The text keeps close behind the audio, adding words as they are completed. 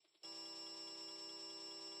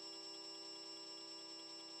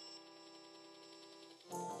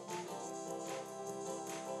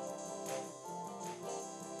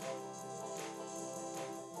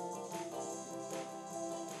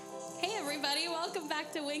back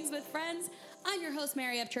to Wings with Friends. I'm your host,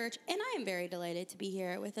 Mary Upchurch, and I am very delighted to be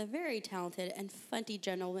here with a very talented and funty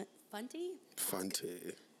gentleman. Funty?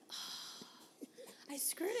 Funty. I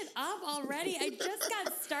screwed it up already. I just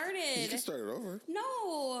got started. You can start it over. No,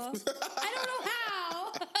 I don't know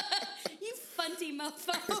how. You funty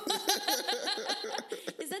mofo.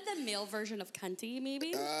 Is that the male version of cunty,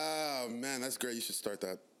 maybe? Oh, man, that's great. You should start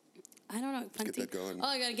that. I don't know. Funty. Get that going. Oh,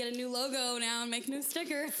 I gotta get a new logo now and make new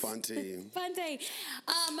stickers. Funty. Funty.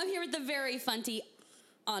 I'm here with the very funty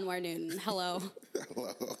Anwar Newton. Hello.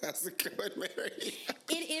 Hello. How's it going, Mary?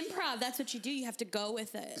 In improv, that's what you do. You have to go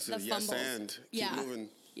with it. So, the yes, fumbles. and keep moving.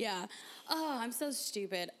 Yeah. Oh, I'm so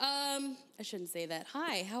stupid. I shouldn't say that.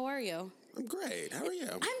 Hi, how are you? I'm great. How are you?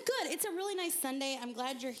 I'm good. It's a really nice Sunday. I'm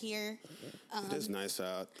glad you're here. It is nice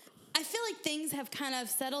out. I feel like things have kind of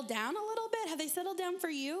settled down a little bit. Have they settled down for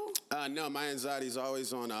you? No, my anxiety's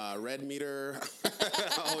always on red meter.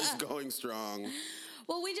 Always going strong.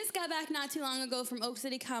 Well, we just got back not too long ago from Oak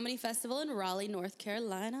City Comedy Festival in Raleigh, North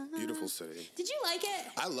Carolina. Beautiful city. Did you like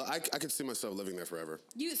it? I could see myself living there forever.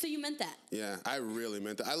 So you meant that? Yeah, I really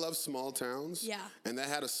meant that. I love small towns. Yeah. And that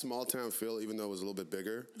had a small town feel, even though it was a little bit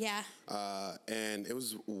bigger. Yeah. And it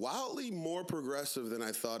was wildly more progressive than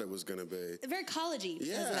I thought it was going to be. Very collegey.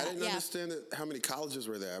 Yeah, I didn't understand how many colleges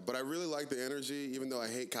were there, but I really liked the energy. Even though I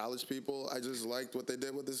hate college people, I just liked what they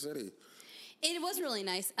did with the city. It was really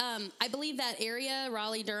nice. I believe that area,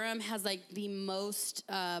 Raleigh-Durham, has like the most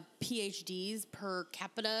PhDs per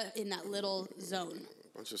capita in that little zone.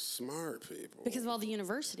 A bunch of smart people. Because of all the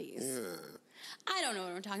universities. Yeah. I don't know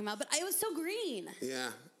what I'm talking about, but it was so green.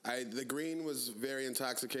 Yeah, the green was very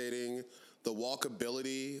intoxicating. The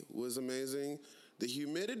walkability was amazing. The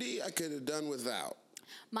humidity I could have done without.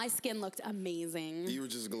 My skin looked amazing. You were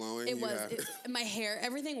just glowing? It was. My hair,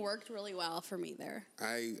 everything worked really well for me there.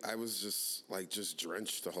 I was just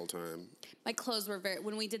drenched the whole time. My clothes were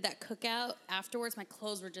when we did that cookout afterwards, my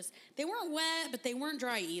clothes were they weren't wet, but they weren't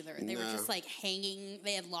dry either. They were just like hanging.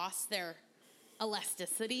 They had lost their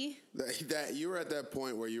elasticity. That you were at that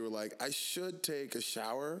point where you were like, I should take a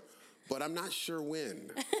shower, but I'm not sure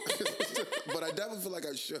when. But I definitely feel like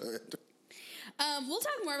I should. We'll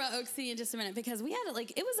talk more about Oak City in just a minute because we had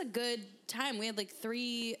it was a good time. We had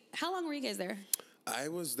how long were you guys there? I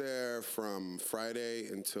was there from Friday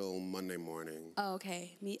until Monday morning. Oh,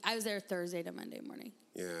 okay. I was there Thursday to Monday morning.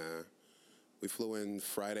 Yeah. We flew in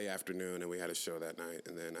Friday afternoon and we had a show that night.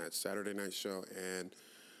 And then I had Saturday night show and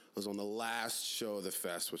I was on the last show of the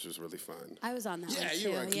fest, which was really fun. I was on that one too.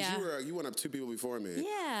 You were. Yeah, you went up 2 people before me.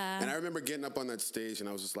 Yeah. And I remember getting up on that stage and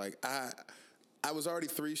I was just like, I was already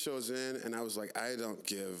 3 shows in, and I was like, I don't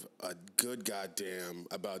give a good goddamn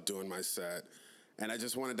about doing my set. And I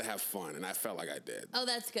just wanted to have fun, and I felt like I did. Oh,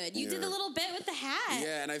 that's good. You did the little bit with the hat.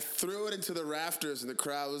 Yeah, and I threw it into the rafters, and the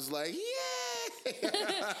crowd was like, yay!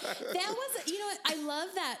 That was, I love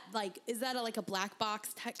that, is that a black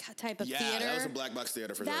box type of theater? Yeah, that was a black box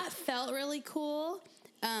theater for that felt really cool.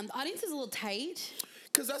 The audience is a little tight.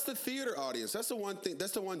 Because that's the theater audience. That's the one thing.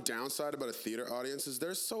 That's the one downside about a theater audience is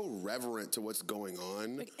they're so reverent to what's going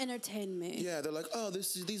on. Like entertainment. Yeah, they're like, oh,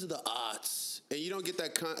 these are the arts, and you don't get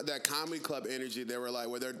that comedy club energy. They were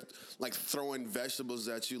where they're throwing vegetables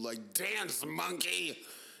at you, like dance monkey.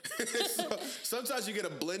 So, sometimes you get a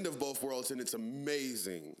blend of both worlds, and it's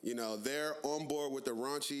amazing. They're on board with the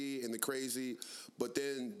raunchy and the crazy, but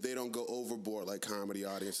then they don't go overboard like comedy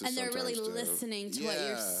audiences. And they're really do. listening to what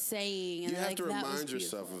you're saying. And you have to remind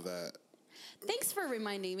yourself of that. Thanks for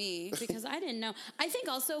reminding me because I didn't know. I think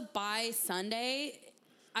also by Sunday,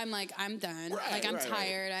 I'm done. Right, I'm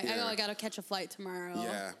tired. Right. I got to catch a flight tomorrow.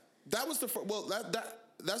 Yeah, that was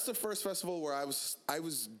that's the first festival where I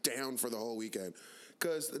was down for the whole weekend.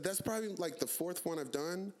 Because that's probably the 4th one I've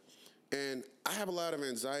done. And I have a lot of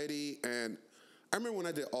anxiety. And I remember when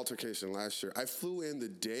I did Altercation last year, I flew in the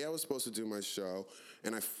day I was supposed to do my show,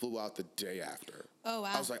 and I flew out the day after. Oh,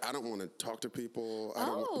 wow. I was like, I don't want to talk to people.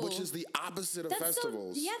 Which is the opposite of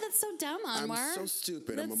festivals. That's so dumb, Anwar. I'm so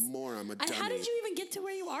stupid. I'm a moron. I'm a dummy. How did you even get to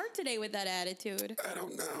where you are today with that attitude? I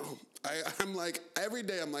don't know. I'm every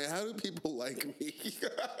day I'm like, how do people like me?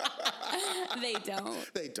 They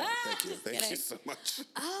don't. They don't. Thank you. Thank you so much.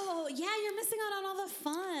 Oh, yeah, you're missing out on all the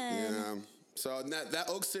fun. Yeah. So that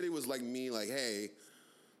Oak City was me, hey,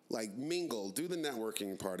 mingle, do the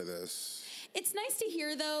networking part of this. It's nice to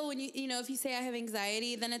hear, though, when if you say I have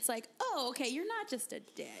anxiety, then it's oh, okay, you're not just a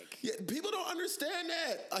dick. Yeah, people don't understand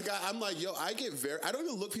that. I'm I don't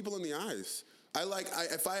even look people in the eyes.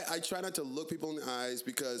 I try not to look people in the eyes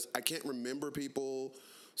because I can't remember people.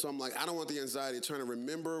 So I'm I don't want the anxiety of trying to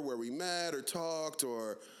remember where we met or talked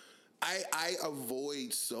or I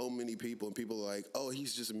avoid so many people, and people are like, oh,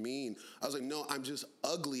 he's just mean. I was like, no, I'm just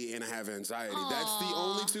ugly and I have anxiety. Aww. That's the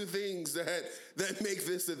only two things that make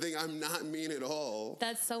this a thing. I'm not mean at all.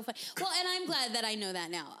 That's so funny. Well, and I'm glad that I know that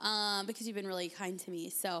now because you've been really kind to me.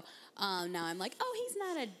 So now I'm like, oh, he's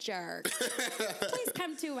not a jerk. Please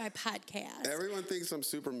come to my podcast. Everyone thinks I'm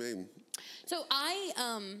super mean. So I,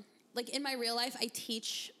 like in my real life, I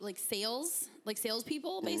teach like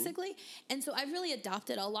salespeople basically. And so I've really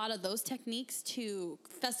adopted a lot of those techniques to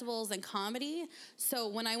festivals and comedy. So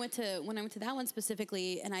when I went to that one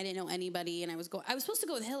specifically, and I didn't know anybody, and I was supposed to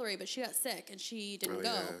go with Hillary, but she got sick and she didn't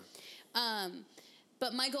go. Yeah.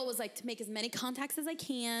 But my goal was like to make as many contacts as I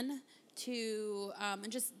can to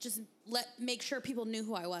and just make sure people knew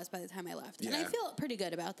who I was by the time I left. Yeah. And I feel pretty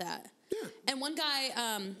good about that. Yeah. And one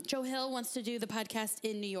guy, Joe Hill, wants to do the podcast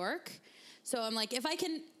in New York. So I'm like, if I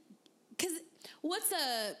can, because what's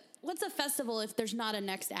a festival if there's not a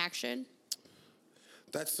next action?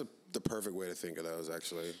 That's the perfect way to think of those,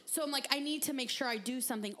 actually. So I'm like, I need to make sure I do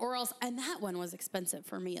something, or else. And that one was expensive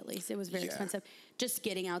for me, at least. It was very expensive, just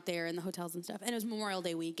getting out there and the hotels and stuff. And it was Memorial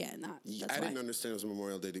Day weekend. I didn't understand it was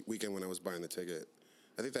Memorial Day weekend when I was buying the ticket.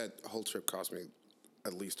 I think that whole trip cost me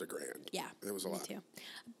at least $1,000. Yeah, it was a lot. Me too.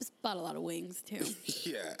 I just bought a lot of wings too.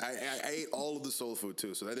 Yeah, I ate all of the soul food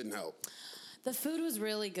too, so that didn't help. The food was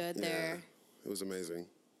really good there. It was amazing.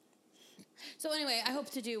 So anyway, I hope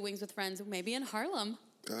to do Wings with Friends, maybe in Harlem.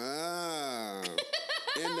 Ah,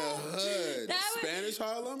 in the hood. Spanish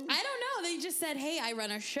Harlem? I don't know. They just said, hey, I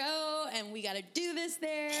run a show and we got to do this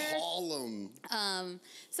there. Harlem.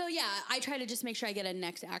 So yeah, I try to just make sure I get a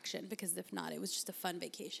next action because if not, it was just a fun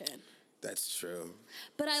vacation. That's true.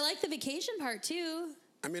 But I like the vacation part too.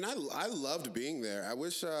 I mean, I loved being there. I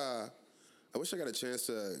wish I got a chance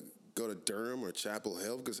to go to Durham or Chapel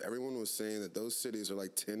Hill because everyone was saying that those cities are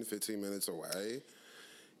like 10, 15 minutes away.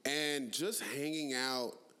 And just hanging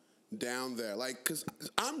out down there, like, because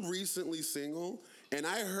I'm recently single, and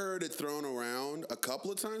I heard it thrown around a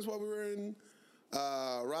couple of times while we were in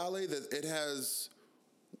Raleigh that it has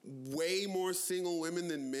way more single women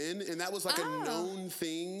than men, and that was like a known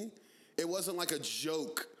thing. It wasn't like a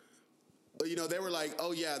joke. You know, they were like,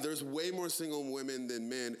 oh yeah, there's way more single women than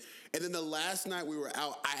men. And then the last night we were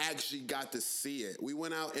out, I actually got to see it. We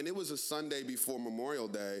went out, and it was a Sunday before Memorial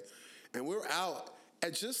Day, and we were out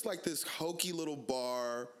at just like this hokey little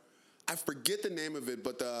bar. I forget the name of it,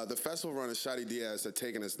 but the festival runner, Shadi Diaz, had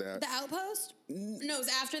taken us there. The Outpost? No, it was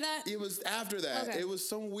after that? It was after that. Okay. It was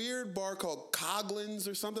some weird bar called Coghlan's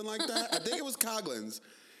or something like that. I think it was Coghlan's.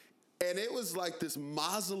 And it was like this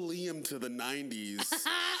mausoleum to the 90s.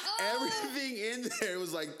 Everything in there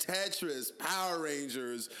was like Tetris, Power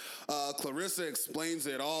Rangers, Clarissa Explains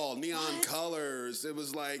It All, Neon Colors. It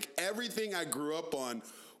was like everything I grew up on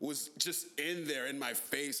was just in there in my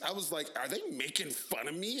face. I was like, are they making fun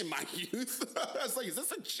of me in my youth? I was like, is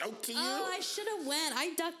this a joke to you? Oh, I should have went.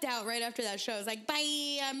 I ducked out right after that show. I was like,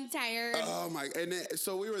 bye, I'm tired. Oh my,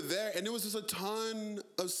 so we were there and there was just a ton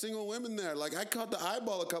of single women there. Like I caught the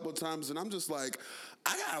eyeball a couple of times and I'm just like,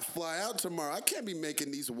 I gotta fly out tomorrow. I can't be making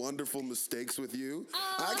these wonderful mistakes with you.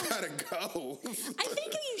 I gotta go. I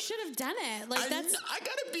think you should have done it. Like I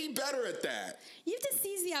gotta be better at that. You have to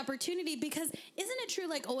seize the opportunity because isn't it true?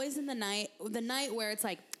 Like always in the night where it's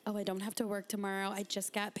like, oh, I don't have to work tomorrow. I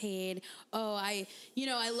just got paid. Oh, I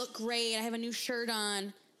look great. I have a new shirt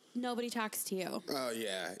on. Nobody talks to you. Oh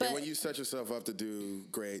yeah. But and when you set yourself up to do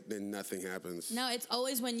great, then nothing happens. No, it's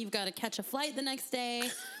always when you've got to catch a flight the next day.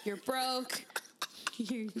 You're broke.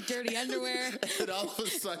 Your dirty underwear. And all of a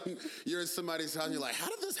sudden, you're in somebody's house and you're like, how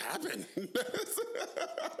did this happen?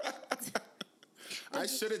 I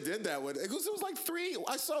should have did that one. It was like 3.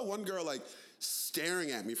 I saw one girl like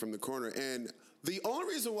staring at me from the corner. And the only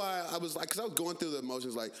reason why I was like, because I was going through the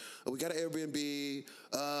emotions like, oh, we got an Airbnb.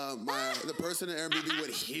 The person at Airbnb would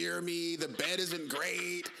hear me. The bed isn't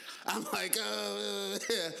great. I'm like, and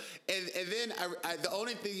then the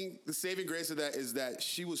only thing, the saving grace of that is that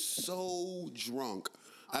she was so drunk.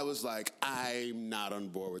 I was like, I'm not on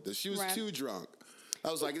board with this. She was too drunk. I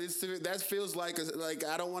was like, that feels like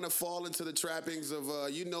I don't want to fall into the trappings of,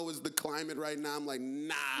 is the climate right now. I'm like,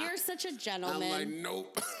 nah. You're such a gentleman. I'm like,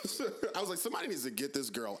 nope. I was like, somebody needs to get this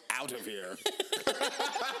girl out of here.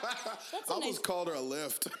 I almost called her a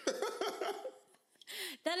lift.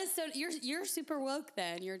 That is so. You're super woke.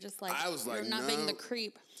 Then you're just like, I was like, you're not being the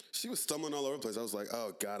creep. She was stumbling all over the place. I was like,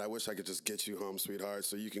 oh God, I wish I could just get you home, sweetheart,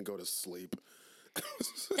 so you can go to sleep.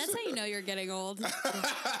 That's how you know you're getting old.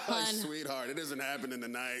 Like, sweetheart, it isn't happening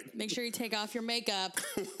tonight. Make sure you take off your makeup.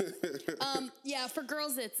 Yeah, for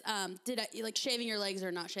girls, it's shaving your legs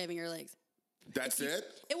or not shaving your legs. That's it?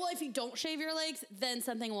 Well, if you don't shave your legs, then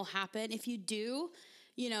something will happen. If you do,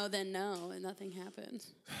 then no, and nothing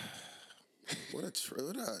happens. What a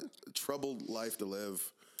troubled life to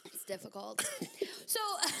live. It's difficult. So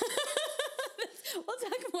we'll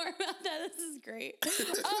talk more about that. This is great. We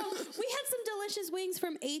had some delicious wings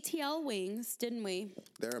from ATL Wings, didn't we?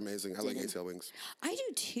 They're amazing. I like ATL Wings. I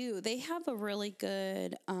do too. They have a really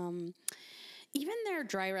good, even their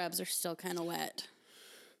dry rubs are still kind of wet.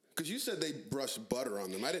 Because you said they brush butter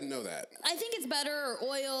on them. I didn't know that. I think it's butter or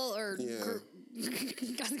oil or Yeah. I was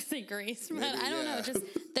gonna say grease, but Maybe, I don't know. yeah. Just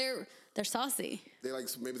they're saucy.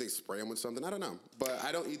 Maybe they spray them with something. I don't know. But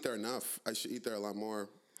I don't eat there enough. I should eat there a lot more.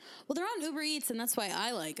 Well, they're on Uber Eats, and that's why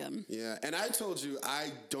I like them. Yeah, and I told you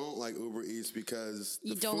I don't like Uber Eats because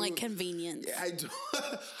You don't like convenience. Yeah, I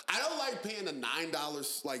don't like paying a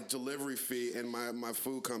 $9 like delivery fee and my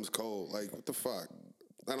food comes cold. Like, what the fuck?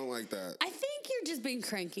 I don't like that. I think you're just being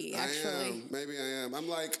cranky, actually. I am. Maybe I am. I'm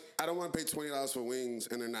like, I don't want to pay $20 for wings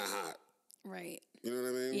and they're not hot. Right. You know what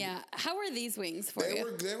I mean? Yeah. How are these wings for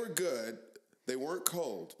you? They were good. They weren't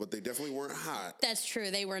cold, but they definitely weren't hot. That's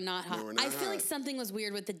true. They were not hot. I feel like something was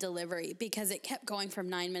weird with the delivery because it kept going from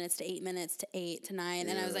 9 minutes to 8 minutes to 8 to 9.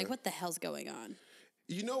 And I was like, what the hell's going on?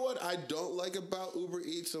 You know what I don't like about Uber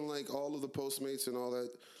Eats and like all of the Postmates and all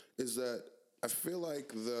that is that I feel like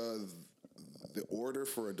the order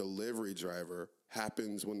for a delivery driver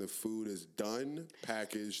happens when the food is done,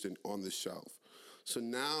 packaged, and on the shelf. So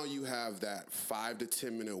now you have that 5 to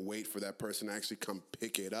 10 minute wait for that person to actually come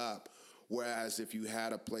pick it up. Whereas if you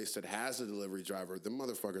had a place that has a delivery driver, the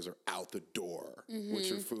motherfuckers are out the door with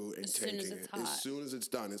your food and taking it. As soon as it's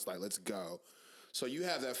done, it's like, let's go. So you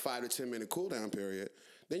have that 5 to 10 minute cool down period.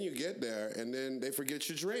 Then you get there and then they forget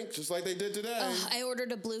your drink, just like they did today. I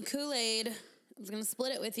ordered a blue Kool-Aid. I was going to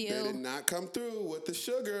split it with you. They did not come through with the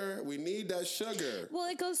sugar. We need that sugar. Well,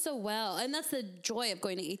 it goes so well. And that's the joy of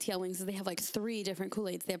going to ATL Wings is they have like 3 different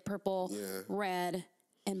Kool-Aids. They have purple, red,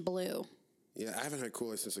 and blue. Yeah, I haven't had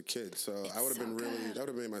Kool-Aid since a kid, so I would have been that would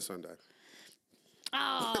have made my son die.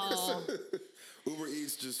 Oh. Uber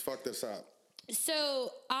Eats just fucked us up.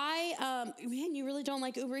 So man, you really don't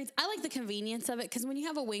like Uber Eats? I like the convenience of it because when you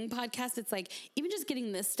have a wing podcast, it's like even just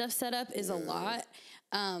getting this stuff set up is a lot.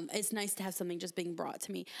 It's nice to have something just being brought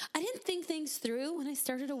to me. I didn't think things through when I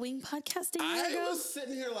started a wing podcast a year ago. I was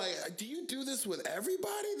sitting here like, do you do this with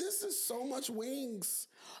everybody? This is so much wings.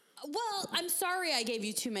 Well, I'm sorry I gave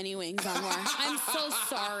you too many wings, Anwar. I'm so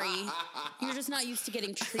sorry. You're just not used to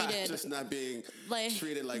getting treated. Just not being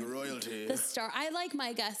treated like royalty. The star. I like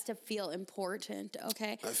my guests to feel important,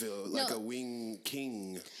 okay? I feel like a wing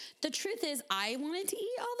king. The truth is, I wanted to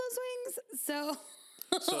eat all those wings, so...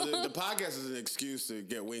 So the podcast is an excuse to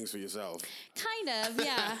get wings for yourself. Kind of,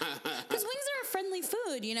 yeah. Because wings are a friendly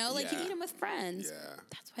food, you know? Like, you eat them with friends. Yeah.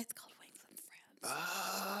 That's why it's called Wings with Friends.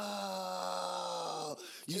 Oh.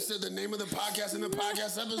 You said the name of the podcast in the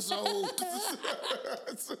podcast episode.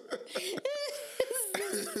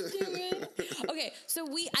 Stupid. Okay, so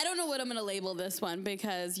I don't know what I'm going to label this one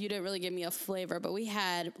because you didn't really give me a flavor, but we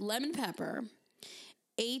had lemon pepper,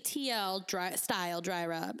 ATL style dry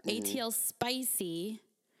rub, ATL spicy.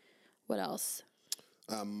 What else?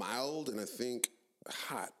 Mild and I think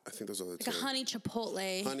hot. I think those are the two. Like a honey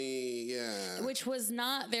chipotle. Honey, yeah. Which was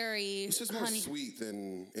not very. It's just more sweet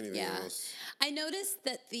than anything else. I noticed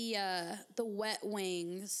that the wet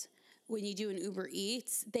wings, when you do an Uber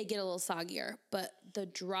Eats, they get a little soggier, but the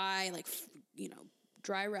dry,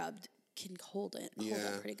 dry rubbed can hold it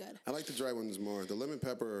pretty good. I like the dry ones more. The lemon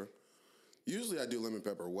pepper. Usually I do lemon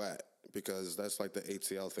pepper wet because that's like the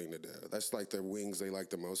ATL thing to do. That's like the wings they like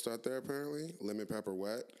the most out there, apparently. Lemon pepper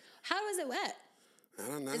wet. How is it wet? I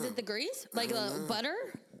don't know. Is it the grease? Like the butter?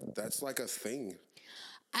 That's like a thing.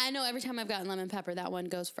 I know every time I've gotten lemon pepper, that one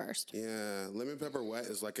goes first. Yeah, lemon pepper wet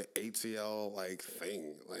is like an ATL like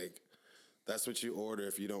thing. Like that's what you order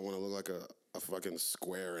if you don't want to look like a fucking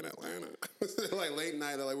square in Atlanta. Like late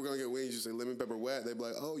night, they're like, we're gonna get wings. You say lemon pepper wet. They'd be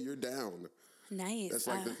like, oh, you're down. Nice. That's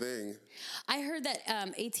like the thing. I heard that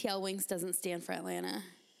ATL Wings doesn't stand for Atlanta.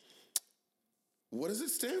 What does it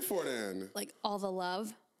stand for then? Like all the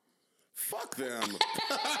love. Fuck them.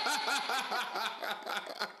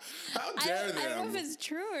 How dare them? I don't know if it's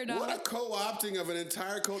true or not. What a co-opting of an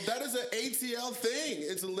entire that is an ATL thing.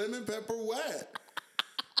 It's lemon pepper wet.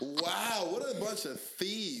 Wow, what a bunch of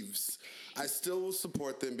thieves. I still will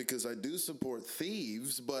support them because I do support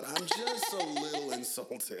thieves, but I'm just a little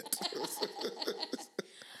insulted.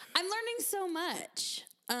 I'm learning so much.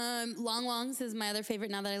 Long Longs is my other favorite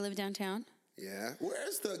now that I live downtown. Yeah.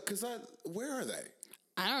 Where are they?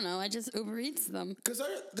 I don't know. I just Uber Eats them. Because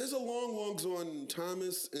there's a Long Longs on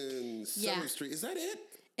Thomas and 7th Street. Is that it?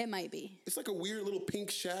 It might be. It's like a weird little pink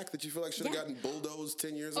shack that you feel like should have gotten bulldozed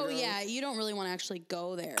 10 years ago. Oh, yeah. You don't really want to actually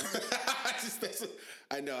go there.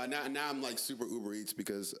 I know. Now I'm like super Uber Eats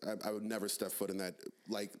because I would never step foot in that.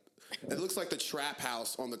 Like, it looks like the Trap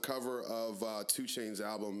House on the cover of 2 Chainz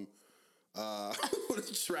album.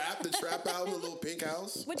 The Trap album, the little pink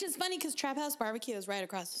house. Which is funny because Trap House Barbecue is right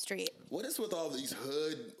across the street. What is with all these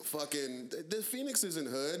hood fucking... The Phoenix isn't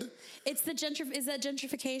hood. It's the is that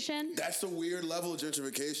gentrification? That's a weird level of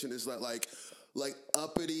gentrification. Is that like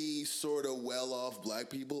uppity, sort of well-off black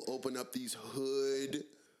people open up these hood,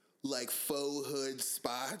 like faux hood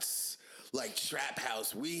spots, like Trap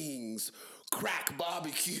House Wings, crack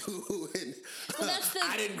barbecue, and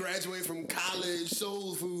I didn't graduate from college,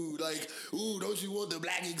 soul food. Like, ooh, don't you want the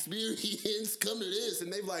black experience? Come to this.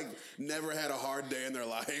 And they've like never had a hard day in their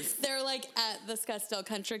life. They're like at the Scottsdale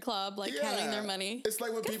Country Club, like counting their money. It's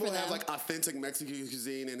like when people have like authentic Mexican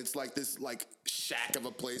cuisine and it's like this like shack of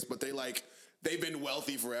a place, but they've been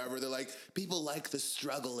wealthy forever. They're like, people like the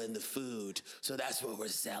struggle in the food, so that's what we're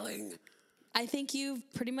selling. I think you've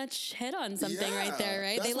pretty much hit on something right there,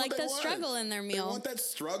 right? They like the struggle in their meal. They want that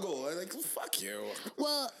struggle. I'm like, fuck you.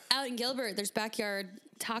 Well, out in Gilbert, there's Backyard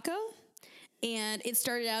Taco, and it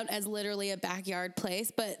started out as literally a backyard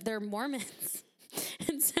place, but they're Mormons.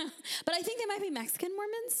 And so, but I think they might be Mexican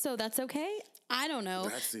Mormons, so that's okay. I don't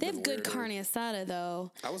know. They have good carne asada,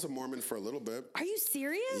 though. I was a Mormon for a little bit. Are you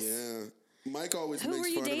serious? Yeah. Mike always makes fun of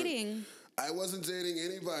it. Who were you dating? I wasn't dating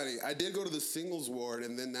anybody. I did go to the singles ward,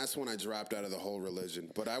 and then that's when I dropped out of the whole religion.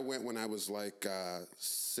 But I went when I was like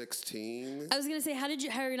 16. I was gonna say, how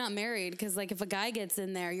are you not married? Because like if a guy gets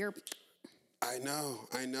in there, you're. I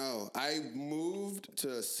know. I moved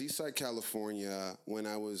to Seaside, California when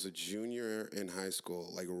I was a junior in high school,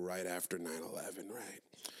 like right after 9/11, right?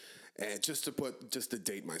 And just to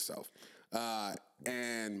date myself.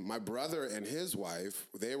 And my brother and his wife,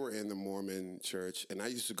 they were in the Mormon church, and I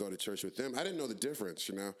used to go to church with them. I didn't know the difference,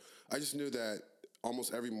 you know? I just knew that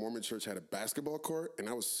almost every Mormon church had a basketball court, and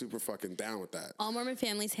I was super fucking down with that. All Mormon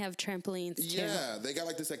families have trampolines, too. Yeah, they got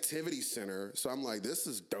like this activity center, so I'm like, this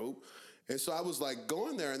is dope. And so I was like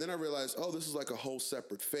going there, and then I realized, oh, this is like a whole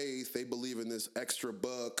separate faith. They believe in this extra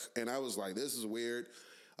book, and I was like, this is weird.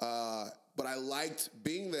 But I liked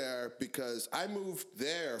being there because I moved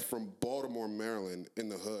there from Baltimore, Maryland in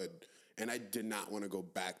the hood, and I did not want to go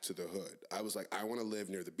back to the hood. I was like, I want to live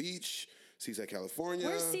near the beach, Seaside, California.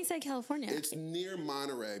 Where's Seaside, California? It's near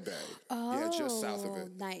Monterey Bay. Oh, yeah, just south of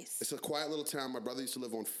it. Nice. It's a quiet little town. My brother used to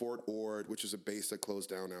live on Fort Ord, which is a base that closed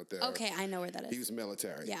down out there. Okay, I know where that is. He was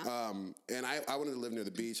military. Yeah. And I wanted to live near the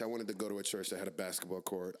beach. I wanted to go to a church that had a basketball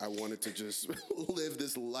court. I wanted to just live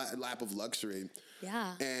this lap of luxury.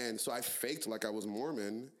 Yeah. And so I faked like I was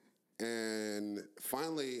Mormon. And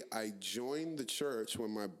finally, I joined the church when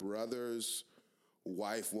my brother's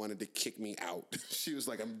wife wanted to kick me out. She was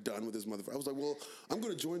like, I'm done with this motherfucker. I was like, well, I'm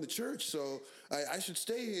going to join the church, so I should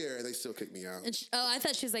stay here. And they still kicked me out. And I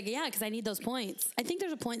thought she was like, yeah, because I need those points. I think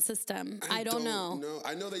there's a point system. I don't know. No,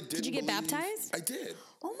 I know they did. Did you get baptized? I did.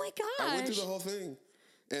 Oh, my gosh. I went through the whole thing.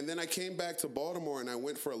 And then I came back to Baltimore, and I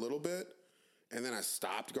went for a little bit. And then I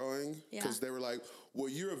stopped going because they were like, well,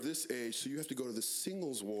 you're of this age, so you have to go to the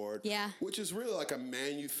singles ward. Yeah. Which is really like a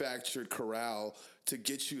manufactured corral to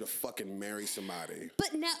get you to fucking marry somebody.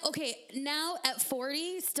 But now at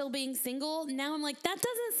 40, still being single, now I'm like, that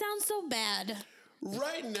doesn't sound so bad.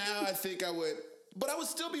 Right now, I think I would, but I would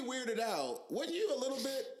still be weirded out. Wouldn't you a little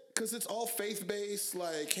bit? Because it's all faith-based,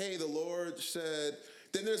 like, hey, the Lord said...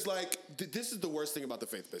 Then there's like, this is the worst thing about the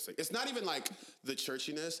faith-based thing. It's not even like the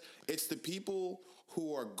churchiness. It's the people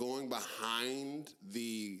who are going behind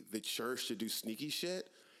the church to do sneaky shit.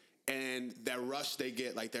 And that rush they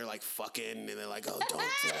get, like, they're like fucking, and they're like, oh, don't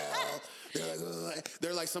tell.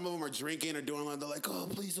 They're like, some of them are drinking or doing like, they're like, oh,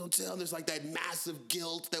 please don't tell. There's like that massive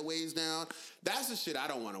guilt that weighs down. That's the shit I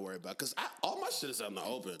don't want to worry about, because all my shit is out in the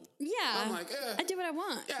open. Yeah. I'm like, I do what I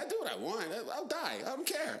want. Yeah, I do what I want. I'll die. I don't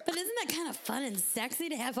care. But isn't that kind of fun and sexy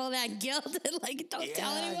to have all that guilt and like, don't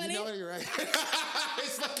tell anybody? You know what, you're right.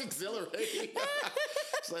 It's like exhilarating.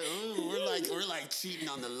 It's like, ooh, we're like cheating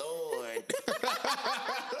on the Lord.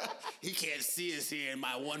 He can't see us here in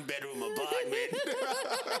my 1-bedroom apartment.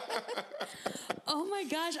 Oh my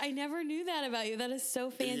gosh, I never knew that about you. That is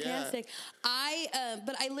so fantastic. Yeah.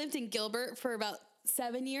 But I lived in Gilbert for about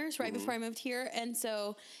 7 years before I moved here, and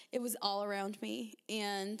so it was all around me.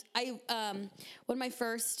 And I, when my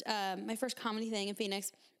first comedy thing in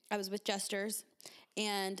Phoenix, I was with Jesters,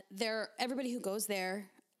 and everybody who goes there,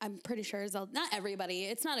 I'm pretty sure not everybody.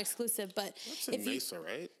 It's not exclusive, but that's in Mesa,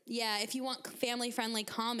 right? Yeah, if you want family-friendly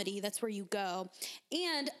comedy, that's where you go.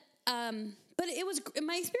 And but it was,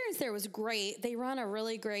 my experience there was great. They run a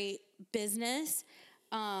really great business.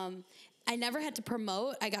 I never had to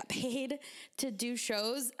promote. I got paid to do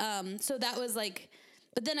shows. So that was like,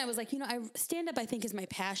 but then I was like, stand up, I think, is my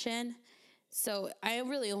passion. So I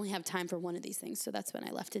really only have time for one of these things. So that's when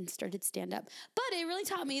I left and started stand up. But it really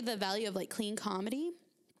taught me the value of like clean comedy.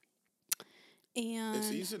 And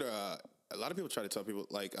it's easy to, a lot of people try to tell people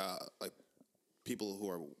like people who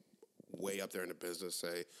are way up there in the business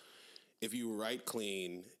say, if you write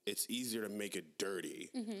clean, it's easier to make it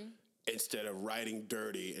dirty instead of writing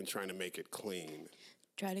dirty and trying to make it clean.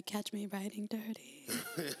 Try to catch me writing dirty.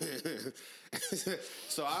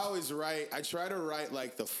 So I try to write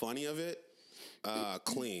like the funny of it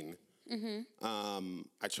clean.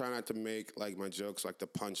 I try not to make like my jokes like the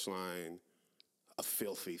punchline a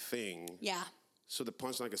filthy thing. Yeah. So the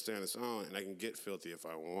punchline can stand on its own and I can get filthy if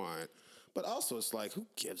I want. But also, it's like, who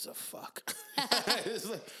gives a fuck? It's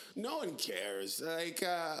like, no one cares. Like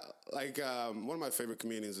one of my favorite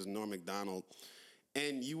comedians is Norm Macdonald,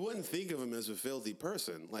 and you wouldn't think of him as a filthy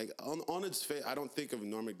person. Like on its face, I don't think of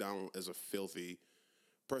Norm Macdonald as a filthy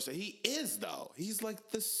person. He is though. He's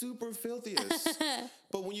like the super filthiest.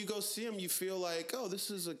 But when you go see him, you feel like, oh, this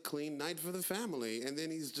is a clean night for the family, and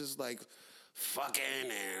then he's just like fucking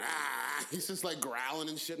and he's just like growling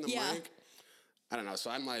and shit in the mic. I don't know.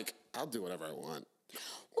 So I'm like, I'll do whatever I want.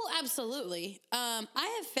 Well, absolutely. I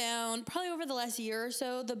have found probably over the last year or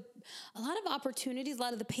so, a lot of opportunities, a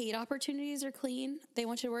lot of the paid opportunities are clean. They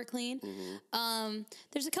want you to work clean.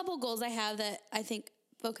 There's a couple of goals I have that I think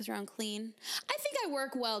focus around clean. I think I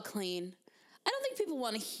work well clean. I don't think people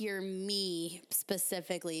want to hear me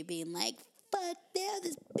specifically being like, fuck, they're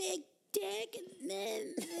this big dick.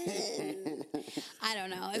 I don't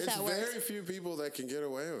know if that works. There's very few people that can get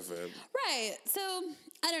away with it. Right. So,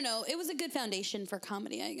 I don't know. It was a good foundation for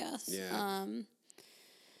comedy, I guess. Yeah.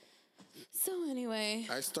 So anyway.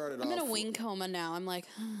 I started off. I'm in a wing coma now. I'm like.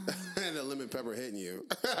 And the lemon pepper hitting you.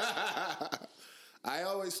 I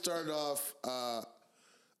always started off.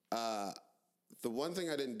 The one thing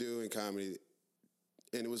I didn't do in comedy,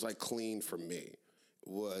 and it was like clean for me,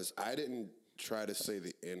 was I didn't try to say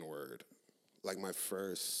the N-word like my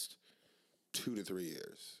first 2 to 3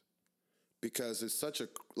 years. Because it's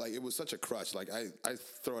it was such a crutch. Like I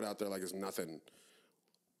throw it out there like it's nothing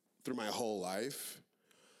through my whole life.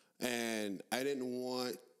 And I didn't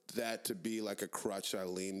want that to be like a crutch I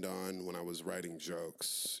leaned on when I was writing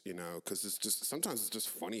jokes, because sometimes it's just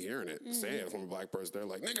funny hearing it, say it from a black person. They're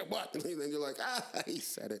like, nigga, what? And then you're like, he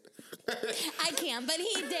said it. I can't, but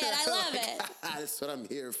he did. I love it. That's what I'm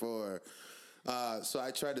here for. So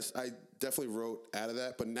I definitely wrote out of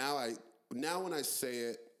that. But now when I say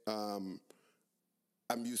it,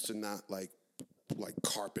 I'm used to not like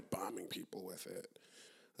carpet bombing people with it.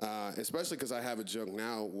 Especially because I have a joke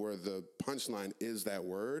now where the punchline is that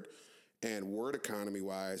word, and word economy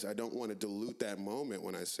wise, I don't want to dilute that moment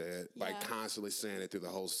when I say it by constantly saying it through the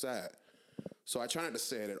whole set. So I try not to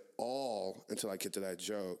say it at all until I get to that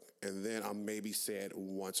joke, and then I'll maybe say it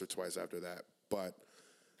once or twice after that. But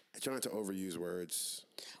I try not to overuse words.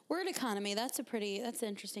 Word economy, that's an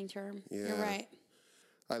interesting term. Yeah. You're right.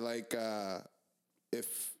 I like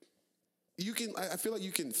if you can. I feel like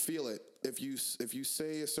you can feel it if you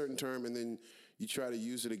say a certain term and then you try to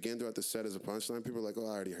use it again throughout the set as a punchline. People are like, "Oh,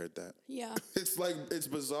 I already heard that." Yeah, it's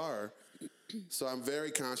bizarre. So I'm very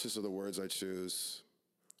conscious of the words I choose.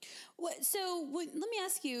 Let me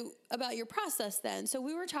ask you about your process then. So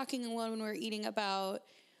we were talking when we were eating about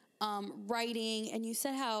writing, and you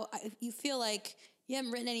said how you feel like you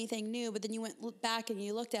haven't written anything new, but then you went back and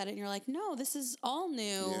you looked at it and you're like, no, this is all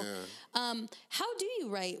new. Yeah. How do you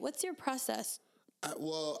write? What's your process?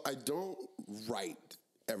 Well, I don't write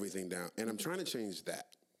everything down, and I'm trying to change that.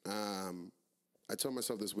 I told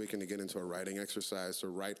myself this weekend to get into a writing exercise to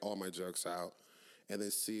write all my jokes out and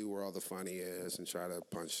then see where all the funny is and try to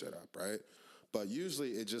punch shit up, right? But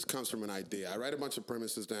usually it just comes from an idea. I write a bunch of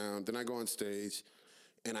premises down, then I go on stage,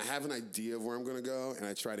 and I have an idea of where I'm going to go, and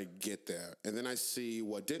I try to get there. And then I see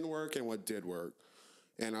what didn't work and what did work,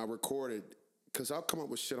 and I'll record it, because I'll come up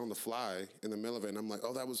with shit on the fly in the middle of it, and I'm like,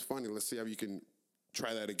 oh, that was funny. Let's see how you can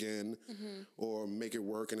try that again, or make it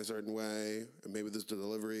work in a certain way, and maybe this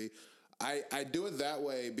delivery. I do it that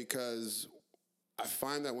way because I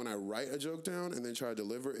find that when I write a joke down and then try to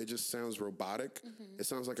deliver, it just sounds robotic. It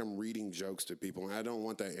sounds like I'm reading jokes to people, and I don't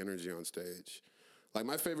want that energy on stage. Like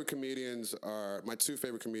my two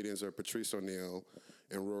favorite comedians are Patrice O'Neal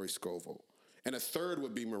and Rory Scovel. And a third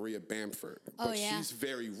would be Maria Bamford. But she's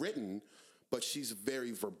very written, but she's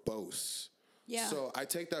very verbose. Yeah. So I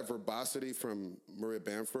take that verbosity from Maria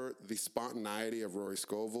Bamford, the spontaneity of Rory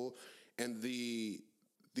Scovel, and the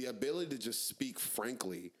the ability to just speak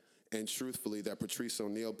frankly and truthfully that Patrice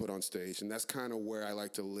O'Neal put on stage. And that's kind of where I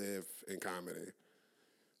like to live in comedy.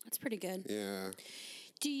 That's pretty good. Yeah.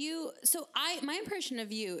 My impression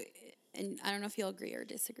of you, and I don't know if you'll agree or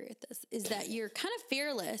disagree with this, is that you're kind of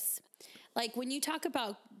fearless. Like when you talk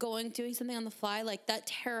about doing something on the fly, like that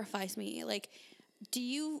terrifies me. Like,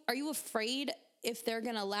 are you afraid if they're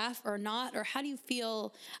going to laugh or not? Or how do you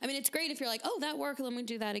feel? I mean, it's great if you're like, oh, that worked, let me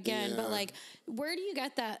do that again. Yeah. But like, where do you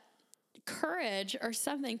get that courage or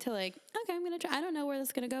something to like, okay, I'm going to try. I don't know where this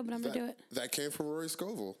is going to go, but I'm going to do it. That came from Rory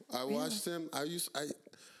Scovel. I watched him.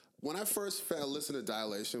 When I first listened to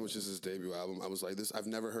Dilation, which is his debut album, I was like, I've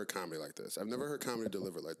never heard comedy like this. I've never heard comedy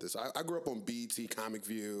delivered like this. I grew up on BET, Comic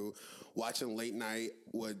View, watching Late Night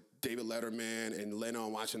with David Letterman and Leno,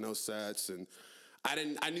 watching those sets. And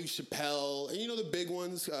I knew Chappelle, and you know the big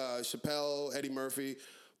ones, Chappelle, Eddie Murphy,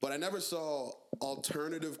 but I never saw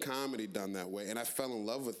alternative comedy done that way, and I fell in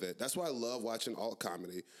love with it. That's why I love watching alt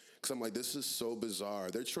comedy. Because I'm like, this is so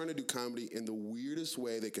bizarre. They're trying to do comedy in the weirdest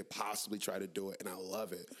way they could possibly try to do it, and I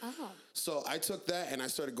love it. Oh. So I took that, and I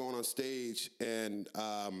started going on stage, and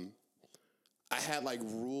I had my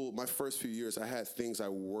first few years, I had things I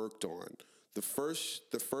worked on. The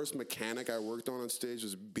first mechanic I worked on stage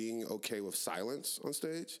was being okay with silence on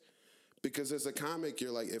stage. Because as a comic,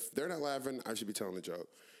 you're like, if they're not laughing, I should be telling a joke.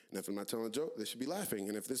 And if I'm not telling a joke, they should be laughing.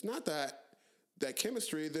 And if there's not that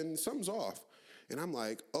chemistry, then something's off. And I'm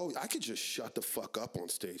like, oh, I could just shut the fuck up on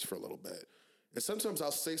stage for a little bit. And sometimes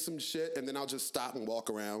I'll say some shit and then I'll just stop and walk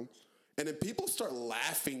around. And then people start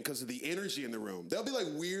laughing because of the energy in the room. They'll be like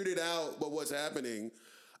weirded out by what's happening.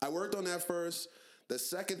 I worked on that first. The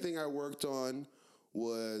second thing I worked on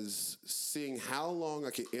was seeing how long I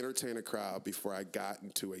could entertain a crowd before I got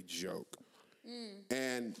into a joke.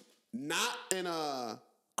 And not in a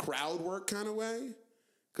crowd work kind of way.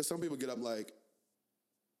 Because some people get up like,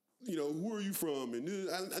 you know, who are you from?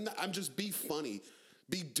 And I'm just be funny.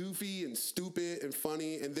 Be doofy and stupid and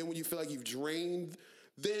funny. And then when you feel like you've drained,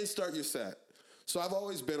 then start your set. So I've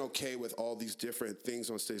always been okay with all these different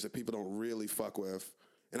things on stage that people don't really fuck with.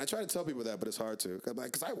 And I try to tell people that, but it's hard to.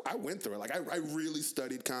 Because I went through it. Like, I really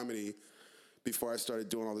studied comedy before I started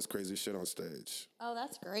doing all this crazy shit on stage. Oh,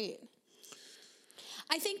 that's great.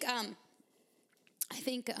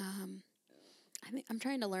 I'm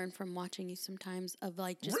trying to learn from watching you sometimes of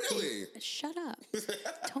like just really shut up.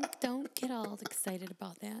 don't get all excited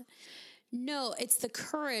about that. No, it's the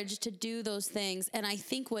courage to do those things. And I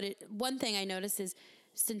think one thing I notice is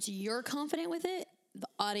since you're confident with it, the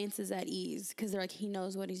audience is at ease because they're like, he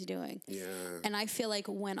knows what he's doing. Yeah. And I feel like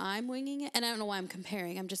when I'm winging it, and I don't know why I'm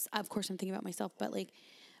comparing, of course I'm thinking about myself, but like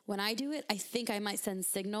when I do it, I think I might send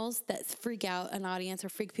signals that freak out an audience or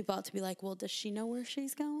freak people out to be like, well, does she know where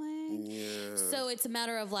she's going? Yeah. So it's a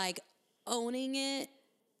matter of like owning it,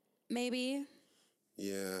 maybe.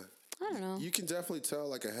 Yeah. I don't know. You can definitely tell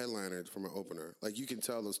like a headliner from an opener. Like you can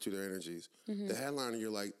tell those two energies. Mm-hmm. The headliner, you're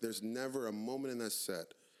like, there's never a moment in that set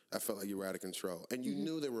I felt like you were out of control. And you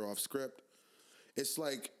knew they were off script. It's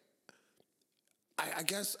like, I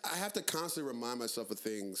guess I have to constantly remind myself of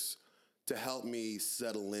things to help me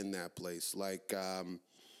settle in that place. Like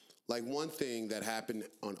one thing that happened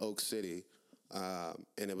on Oak City,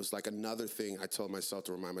 and it was like another thing I told myself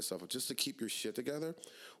to remind myself of, just to keep your shit together.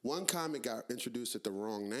 One comic got introduced at the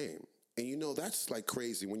wrong name. And you know, that's like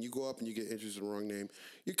crazy. When you go up and you get introduced in the wrong name,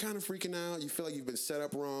 you're kind of freaking out. You feel like you've been set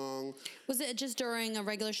up wrong. Was it just during a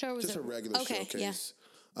regular show? Just a regular showcase.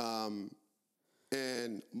 Yeah.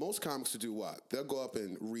 And most comics will do what? They'll go up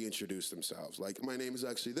and reintroduce themselves. Like, my name is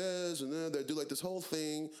actually this, and then they'll do like this whole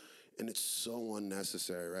thing, and it's so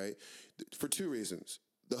unnecessary, right? For two reasons.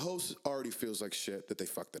 The host already feels like shit that they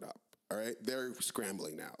fucked it up, all right? They're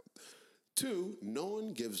scrambling now. Two, no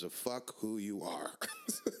one gives a fuck who you are.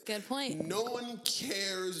 Good point. No one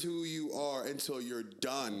cares who you are until you're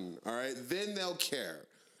done, all right? Then they'll care.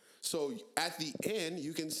 So at the end,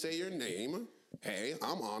 you can say your name. Hey,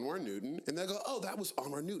 I'm Anwar Newton. And they'll go, oh, that was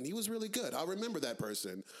Anwar Newton. He was really good. I'll remember that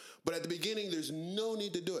person. But at the beginning, there's no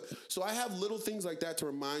need to do it. So I have little things like that to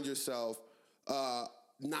remind yourself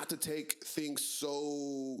not to take things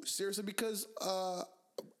so seriously because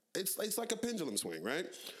it's like a pendulum swing, right?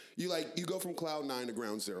 You go from cloud 9 to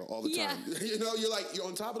ground 0 all the time. You know, you're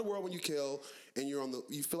on top of the world when you kill, and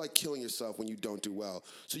you feel like killing yourself when you don't do well.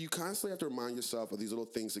 So you constantly have to remind yourself of these little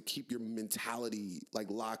things to keep your mentality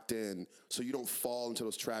like locked in, so you don't fall into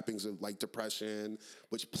those trappings of like depression,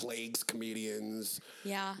 which plagues comedians.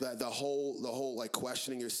 Yeah. The whole like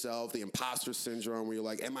questioning yourself, the imposter syndrome, where you're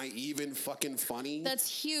like, am I even fucking funny? That's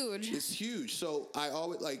huge. It's huge. So I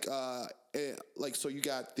always like like, so you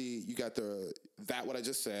got that what I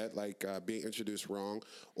just said, like being introduced wrong,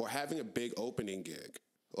 or having a big opening gig.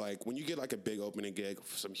 Like when you get like a big opening gig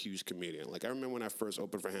for some huge comedian. Like I remember when I first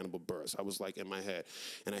opened for Hannibal Buress, I was like in my head,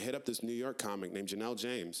 and I hit up this New York comic named Janelle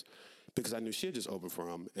James, because I knew she had just opened for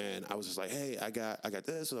him, and I was just like, hey, I got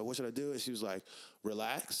this. What should I do? And she was like,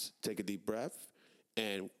 relax, take a deep breath,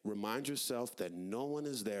 and remind yourself that no one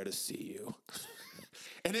is there to see you.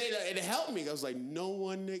 And it helped me. I was like, no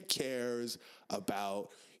one cares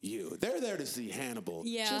about you. They're there to see Hannibal.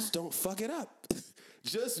 Yeah. Just don't fuck it up.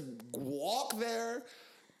 Just walk there,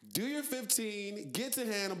 do your 15, get to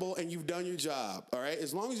Hannibal, and you've done your job, all right?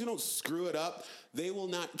 As long as you don't screw it up, they will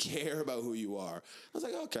not care about who you are. I was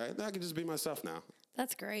like, okay, then I can just be myself now.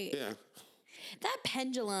 That's great. Yeah. That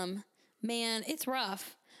pendulum, man, it's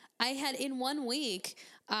rough. I had, in 1 week,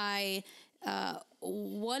 I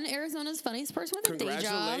won Arizona's Funniest Person with a Day Job.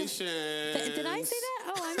 Congratulations. Did I say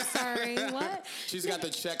that? Oh, I'm sorry. What? She's got the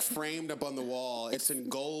check framed up on the wall. It's in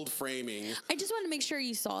gold framing. I just wanted to make sure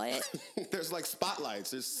you saw it. There's like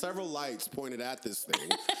spotlights. There's several lights pointed at this thing.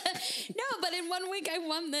 No, but in 1 week I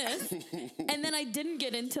won this. And then I didn't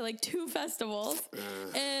get into like 2 festivals.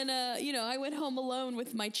 And, I went home alone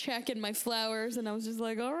with my check and my flowers. And I was just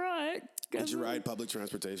like, all right. Did you ride public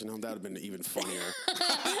transportation home? That would have been even funnier.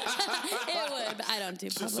 It would. I don't do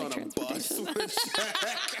Just public on a bus transportation. with a check.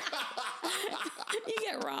 You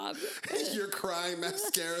get robbed. Your crying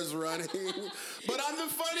mascara's running. But I'm the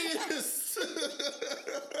funniest.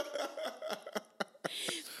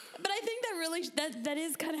 But I think that really, that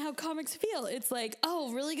is kind of how comics feel. It's like,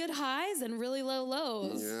 oh, really good highs and really low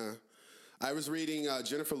lows. Yeah. I was reading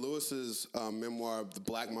Jennifer Lewis's memoir, The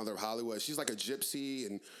Black Mother of Hollywood. She's like a gypsy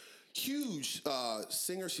and huge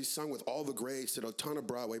singer. She sung with all the greats, did a ton of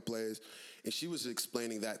Broadway plays. And she was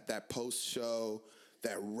explaining that post-show,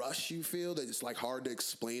 that rush you feel, that it's like hard to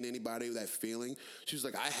explain to anybody that feeling. She was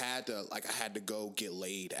like, I had to go get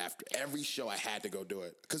laid after every show. I had to go do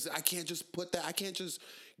it. Because I can't just I can't just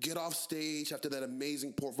get off stage after that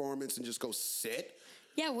amazing performance and just go sit.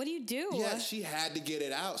 Yeah, what do you do? Yeah, she had to get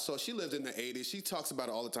it out. So she lived in the 80s. She talks about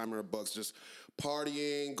it all the time in her books, just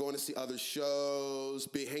partying, going to see other shows,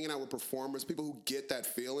 hanging out with performers, people who get that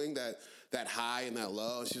feeling, that high and that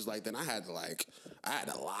low. She's like, then I had to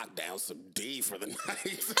lock down some D for the night.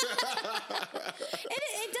 It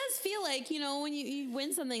does feel like, when you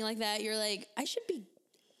win something like that, you're like,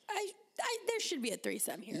 there should be a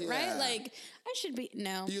threesome here, right? Like, I should be,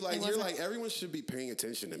 no. You're like, everyone should be paying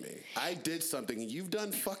attention to me. I did something and you've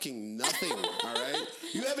done fucking nothing, all right?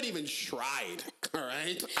 You haven't even tried, all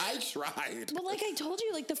right? I tried. Well, like I told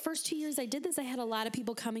you, like the first 2 years I did this, I had a lot of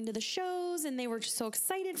people coming to the shows and they were just so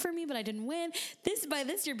excited for me, but I didn't win. By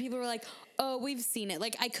this year, people were like, oh, we've seen it.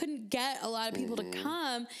 Like I couldn't get a lot of people to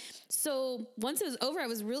come. So once it was over,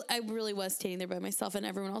 I really was standing there by myself and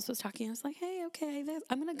everyone else was talking. I was like, hey, okay,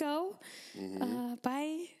 I'm going to go.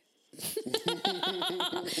 Bye.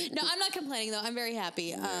 No, I'm not complaining though. I'm very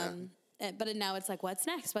happy. Yeah. But now it's like, what's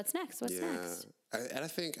next? What's next? What's next? And I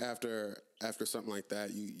think after something like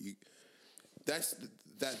that, you that's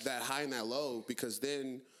that high and that low, because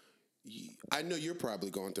then I know you're probably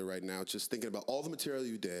going through right now, just thinking about all the material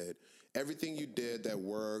you did, everything you did that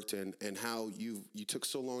worked, and how you took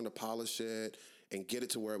so long to polish it and get it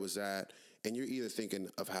to where it was at. And you're either thinking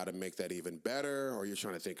of how to make that even better, or you're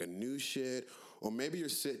trying to think of new shit, or maybe you're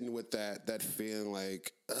sitting with that feeling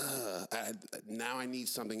like, now I need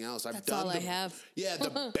something else. That's all I have. Yeah,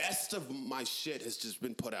 the best of my shit has just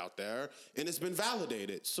been put out there, and it's been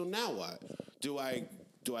validated. So now what? Do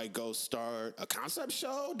I go start a concept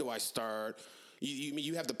show? Do I start?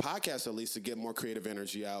 You have the podcast at least to get more creative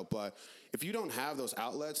energy out, but if you don't have those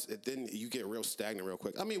outlets, then you get real stagnant real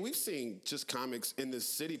quick. I mean, we've seen just comics in this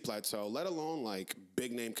city plateau, let alone like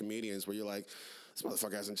big name comedians, where you're like, this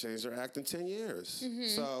motherfucker hasn't changed their act in 10 years. Mm-hmm.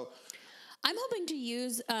 So I'm hoping to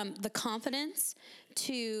use the confidence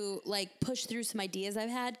to like push through some ideas I've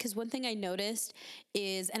had, because one thing I noticed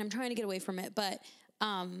is, and I'm trying to get away from it, but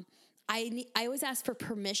I always ask for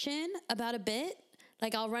permission about a bit.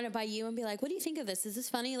 Like, I'll run it by you and be like, what do you think of this? Is this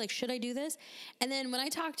funny? Like, should I do this? And then when I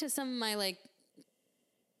talk to some of my, like,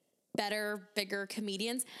 better, bigger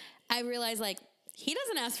comedians, I realize, like, he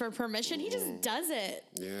doesn't ask for permission. He just does it.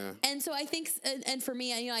 Yeah. And so I think, and for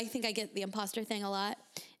me, I think I get the imposter thing a lot,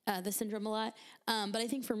 the syndrome a lot. But I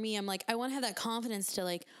think for me, I'm like, I want to have that confidence to,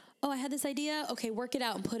 like, oh, I had this idea. Okay, work it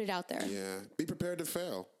out and put it out there. Yeah. Be prepared to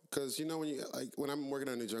fail. Because, when I'm working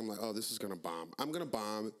on a new job, I'm like, oh, this is going to bomb. I'm going to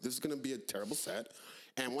bomb. This is going to be a terrible set.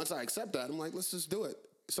 And once I accept that, I'm like, let's just do it.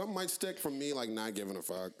 Something might stick from me, like, not giving a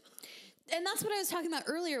fuck. and that's what I was talking about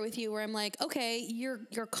earlier with you, where I'm like, okay, you're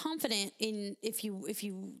confident in if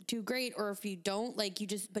you do great or if you don't, like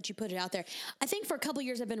but you put it out there. I think for a couple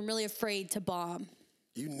years I've been really afraid to bomb.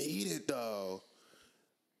 You need it though.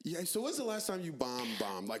 Yeah. So when's the last time you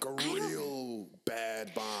bombed? Like a real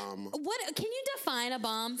bad bomb? What can you define a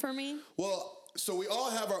bomb for me? Well, so we all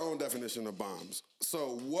have our own definition of bombs.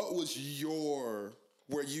 So what was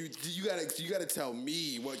where you gotta tell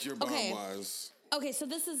me what your bomb was? Okay, so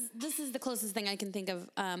this is the closest thing I can think of.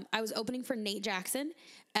 I was opening for Nate Jackson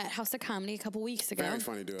at House of Comedy a couple weeks ago. Very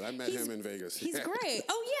funny dude. I met him in Vegas. He's great.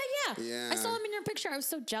 Oh yeah. Yeah. I saw him in your picture. I was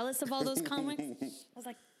so jealous of all those comics. I was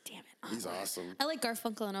like, damn it. He's awesome. I like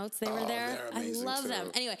Garfunkel and Oates. They were there. They're amazing I love too.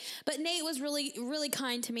 them. Anyway, but Nate was really, really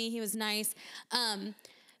kind to me. He was nice. On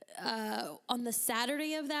the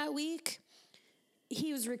Saturday of that week,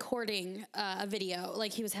 he was recording a video,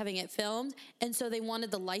 like he was having it filmed. And so they wanted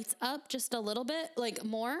the lights up just a little bit, like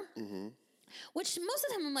more. Mm-hmm. Which most of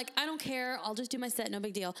the time I'm like, I don't care. I'll just do my set. No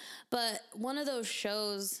big deal. But one of those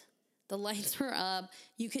shows, the lights were up.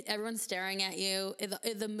 Everyone's staring at you.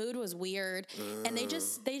 The mood was weird. And they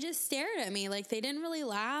just stared at me. Like they didn't really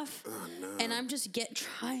laugh. Oh, no. And I'm just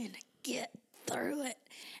trying to get through it.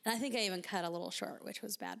 And I think I even cut a little short, which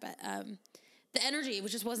was bad. But, the energy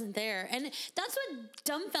just wasn't there. And that's what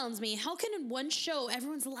dumbfounds me. How can in one show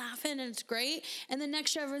everyone's laughing and it's great, and the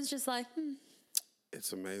next show everyone's just like,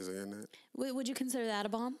 It's amazing, isn't it? Would you consider that a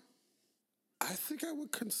bomb? I think I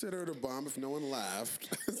would consider it a bomb if no one laughed.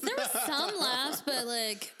 There was some laughs, but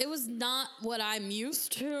like it was not what I'm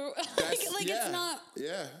used to. It's not.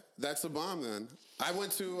 Yeah, that's a bomb then. I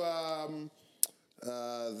went to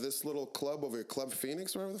this little club over here, Club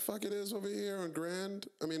Phoenix, wherever the fuck it is over here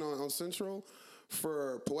on Central,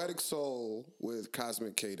 for Poetic Soul with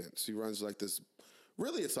Cosmic Cadence. He runs like this,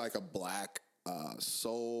 really it's like a black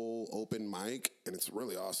soul open mic, and it's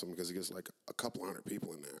really awesome because he gets like a couple hundred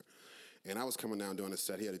people in there. And I was coming down doing a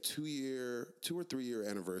set. He had a 2 or 3 year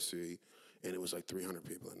anniversary, and it was like 300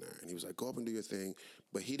 people in there. And he was like, go up and do your thing.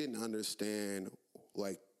 But he didn't understand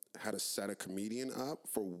like how to set a comedian up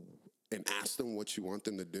and ask them what you want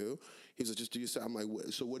them to do. He's like, just do your set. I'm like,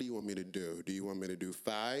 so what do you want me to do? Do you want me to do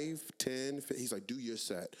 5, 10? He's like, do your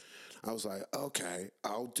set. I was like, okay,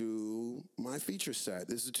 I'll do my feature set.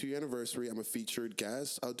 This is a 2-year anniversary. I'm a featured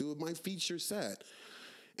guest. I'll do my feature set.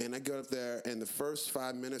 And I go up there, and the first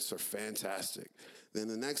 5 minutes are fantastic. Then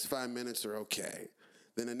the next 5 minutes are okay.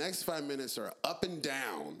 Then the next 5 minutes are up and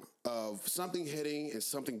down of something hitting and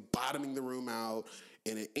something bottoming the room out.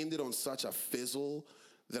 And it ended on such a fizzle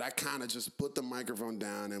that I kind of just put the microphone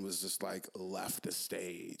down and was just like left the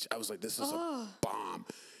stage. I was like, this is a bomb.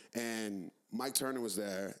 And Mike Turner was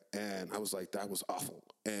there, and I was like, that was awful.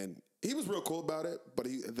 And he was real cool about it, but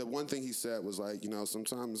the one thing he said was like,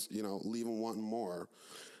 sometimes, leave them wanting more.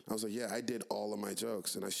 I was like, yeah, I did all of my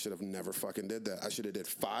jokes, and I should have never fucking did that. I should have did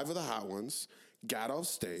 5 of the hot ones, got off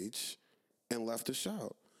stage, and left the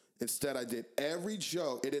show. Instead, I did every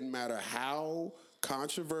joke. It didn't matter how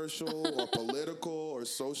controversial or political or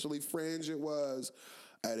socially fringe it was.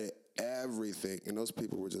 I did everything, and those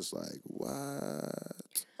people were just like, what?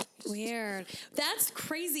 Weird. That's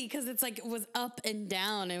crazy because it's like it was up and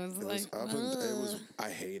down. It was I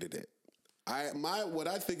hated it. What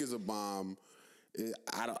I think is a bomb. If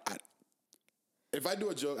I do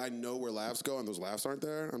a joke, I know where laughs go, and those laughs aren't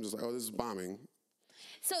there. I'm just like, oh, this is bombing.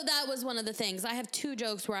 So that was one of the things. I have 2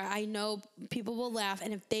 jokes where I know people will laugh,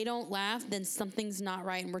 and if they don't laugh, then something's not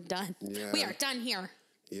right, and we're done. Yeah. We are done here.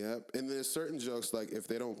 Yep. And there's certain jokes, like if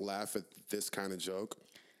they don't laugh at this kind of joke,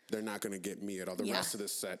 they're not going to get me at all. The rest of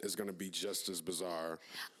this set is going to be just as bizarre.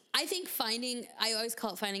 I think I always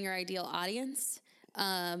call it finding your ideal audience.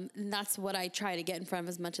 And that's what I try to get in front of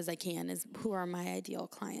as much as I can, is who are my ideal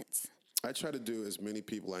clients. I try to do as many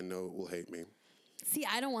people I know will hate me. See,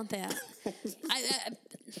 I don't want that.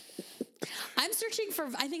 I'm searching for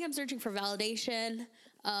validation.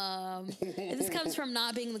 This comes from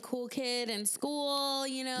not being the cool kid in school,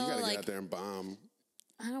 You gotta get out there and bomb.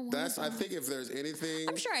 I don't want I think if there's anything,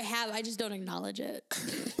 I'm sure I have. I just don't acknowledge it.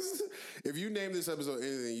 If you name this episode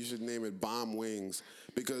anything, you should name it Bomb Wings,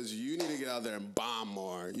 because you need to get out there and bomb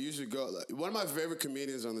more. You should go. One of my favorite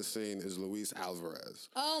comedians on the scene is Luis Alvarez.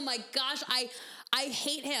 Oh my gosh, I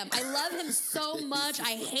hate him. I love him so much.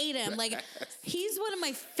 I hate him. Like, he's one of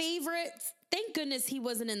my favorites. Thank goodness he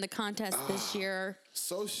wasn't in the contest this year.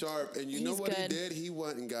 So sharp. And you know what he did? He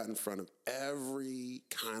went and got in front of every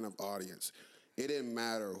kind of audience. It didn't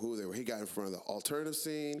matter who they were. He got in front of the alternative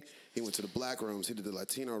scene. He went to the black rooms. He did the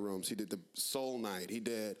Latino rooms. He did the soul night. He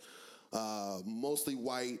did mostly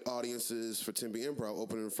white audiences for Tempe Improv,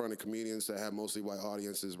 opening in front of comedians that have mostly white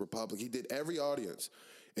audiences, Republic. He did every audience.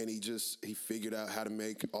 and he figured out how to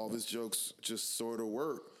make all of his jokes just sort of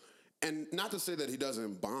work. And not to say that he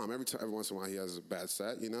doesn't bomb. Every once in a while he has a bad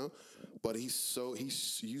set, you know? But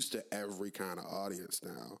he's used to every kind of audience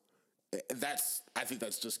now. I think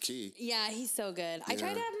that's just key. Yeah, he's so good. I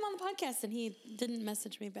tried to have him on the podcast and he didn't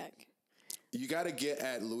message me back. You got to get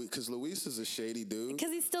at Luis, because Luis is a shady dude.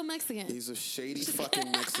 Because he's still Mexican. He's a shady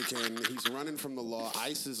fucking Mexican. He's running from the law.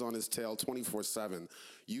 ICE is on his tail 24/7.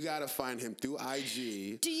 You got to find him through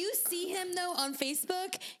IG. Do you see him, though, on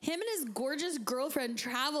Facebook? Him and his gorgeous girlfriend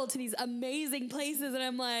travel to these amazing places, and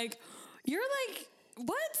I'm like, you're like...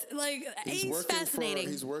 What? Like, he's fascinating.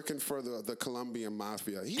 He's working for the Colombian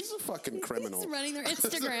mafia. He's a fucking criminal. He's running their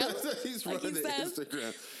Instagram. He's running their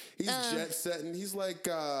Instagram. He's jet setting. He's like,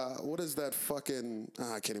 what is that fucking...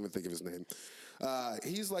 I can't even think of his name.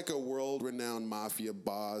 He's like a world-renowned mafia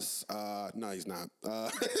boss. No, he's not.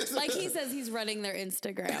 Like he says he's running their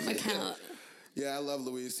Instagram account. Yeah, I love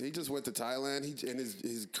Luis. He just went to Thailand. And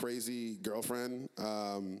his crazy girlfriend...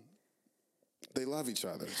 they love each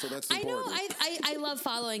other, so that's important. I know. I love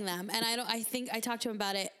following them, and I think I talked to him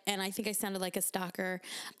about it, and I think I sounded like a stalker.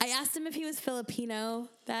 I asked him if he was Filipino.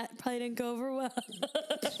 That probably didn't go over well.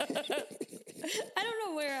 I don't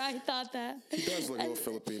know where I thought that. He does look a little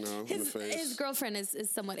Filipino in the face. His girlfriend is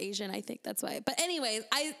somewhat Asian. I think that's why. But anyways,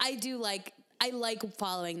 I do like. I like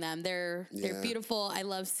following them. They're beautiful. I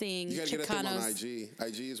love seeing Chicanos. You gotta get at them on IG.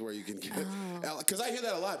 IG is where you can get. Because I hear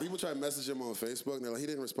that a lot. People try to message him on Facebook, and they're like, he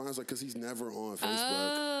didn't respond. It's like, because he's never on Facebook.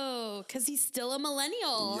 Oh, because he's still a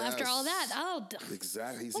millennial after all that. Oh,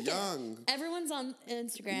 exactly. He's young. Everyone's on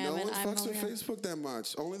Instagram. No and one I'm fucks with Facebook that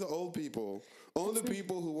much. Only the old people. Only the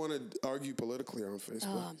people who want to argue politically are on Facebook.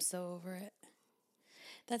 Oh, I'm so over it.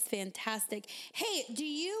 That's fantastic. Hey, do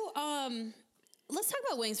you let's talk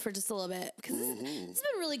about wings for just a little bit, because this has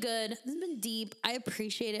been really good. This has been deep. I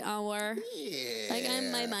appreciate it, Anwar. Yeah. Like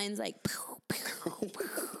my mind's like.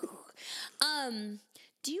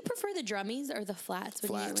 Do you prefer the drummies or the flats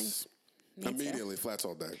when you eat wings? Immediately, flats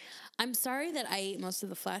all day. I'm sorry that I ate most of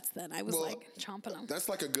the flats. Then I was chomping them. That's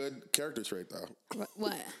like a good character trait, though.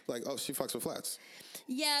 What? Like, oh, she fucks with flats.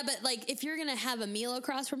 Yeah, but like if you're gonna have a meal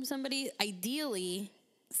across from somebody, ideally.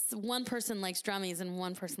 One person likes drummies and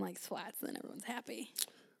one person likes flats, then everyone's happy.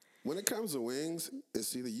 When it comes to wings,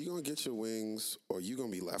 it's either you're going to get your wings or you're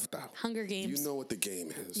going to be left out. Hunger Games. You know what the game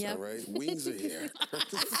is, all right? Wings are here.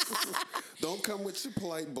 Don't come with your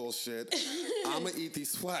polite bullshit. I'm going to eat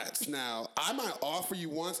these flats. Now, I might offer you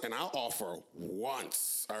once, and I'll offer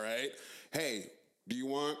once, all right? Hey, do you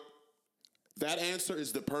want... That answer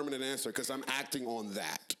is the permanent answer because I'm acting on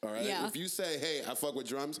that, all right? Yeah. If you say, hey, I fuck with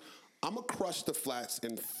drums... I'm going to crush the flats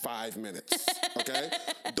in 5 minutes, okay?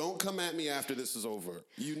 Don't come at me after this is over.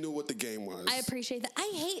 You knew what the game was. I appreciate that.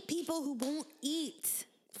 I hate people who won't eat.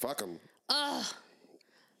 Fuck them. Ugh.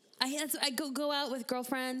 I go out with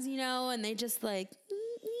girlfriends, you know, and they just like,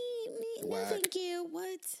 no, thank you.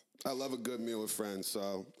 What? I love a good meal with friends,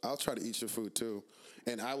 so I'll try to eat your food too.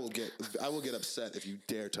 And I will get upset if you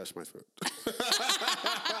dare touch my food.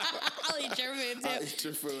 I'll eat your food too. I'll eat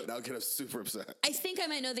your food. I'll get super upset. I think I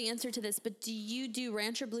might know the answer to this, but do you do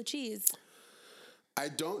ranch or blue cheese? I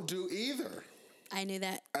don't do either. I knew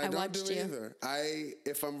that. I don't do either.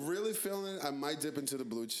 If I'm really feeling it, I might dip into the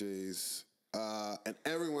blue cheese. And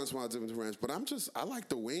every once in a while I dip into ranch. But I like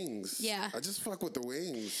the wings. Yeah. I just fuck with the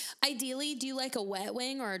wings. Ideally, do you like a wet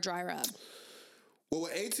wing or a dry rub? Well,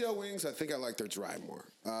 with ATL wings, I think I like their dry more.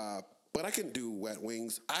 But I can do wet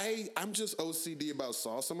wings. I'm just OCD about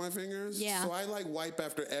sauce on my fingers. Yeah. So I like wipe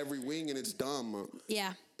after every wing, and it's dumb.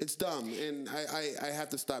 Yeah. It's dumb, and I have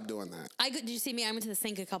to stop doing that. Did you see me? I went to the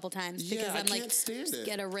sink a couple times because I I'm can't like, stand just it.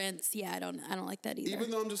 get a rinse. Yeah, I don't like that either.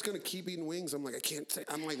 Even though I'm just gonna keep eating wings, I'm like, I can't.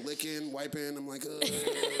 I'm like licking, wiping. I'm like, ugh.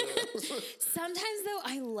 Sometimes though,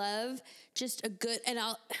 I love just a good, and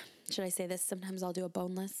should I say this? Sometimes I'll do a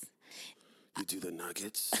boneless. You do the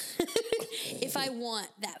nuggets. If I want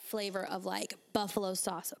that flavor of like buffalo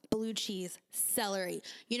sauce, blue cheese, celery,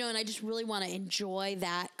 and I just really want to enjoy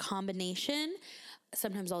that combination,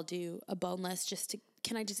 sometimes I'll do a boneless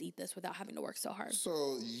can I just eat this without having to work so hard?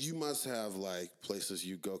 So you must have like places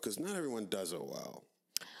you go, because not everyone does it well.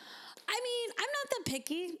 I mean, I'm not that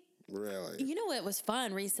picky. Really? You know what was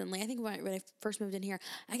fun recently? I think when I first moved in here,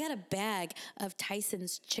 I got a bag of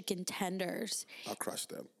Tyson's chicken tenders. I'll crush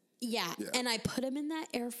them. Yeah, and I put them in that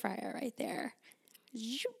air fryer right there.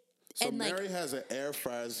 So and Mary has an air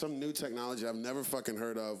fryer, some new technology I've never fucking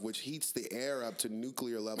heard of, which heats the air up to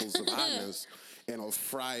nuclear levels of hotness and it'll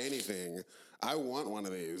fry anything. I want one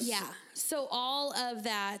of these. Yeah. So all of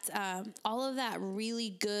that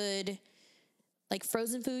really good, like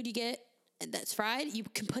frozen food you get that's fried, you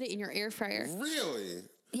can put it in your air fryer. Really?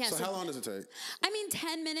 Yeah. So how long does it take? I mean,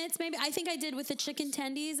 10 minutes maybe. I think I did with the chicken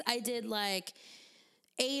tendies. I did like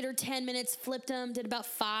 8 or 10 minutes, flipped them, did about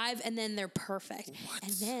 5, and then they're perfect. What?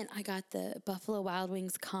 And then I got the Buffalo Wild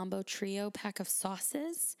Wings combo trio pack of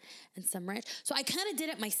sauces and some ranch. So I kind of did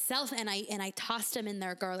it myself, and I tossed them in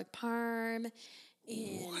their garlic parm.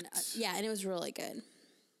 And yeah, and it was really good.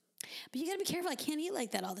 But you gotta be careful. I can't eat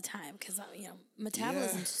like that all the time because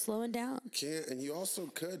metabolism's slowing down. Can't, and you also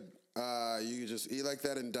could. You could just eat like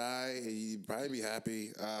that and die. And you'd probably be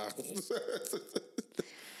happy.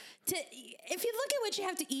 If you look at what you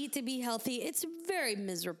have to eat to be healthy, it's very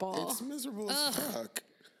miserable. It's miserable as fuck.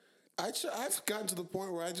 I've gotten to the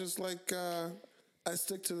point where I just like I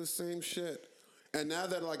stick to the same shit. And now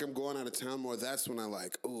that like I'm going out of town more, that's when I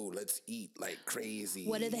like, oh, let's eat like crazy.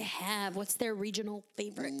 What do they have? What's their regional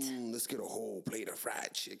favorite? Let's get a whole plate of fried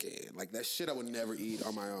chicken. Like that shit I would never eat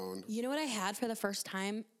on my own. You know what I had for the first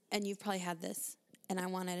time, and you've probably had this, and I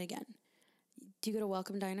want it again. Do you go to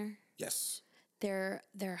Welcome Diner? Yes. Their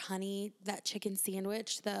honey, that chicken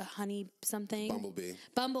sandwich, the honey something.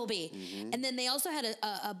 Bumblebee. Mm-hmm. And then they also had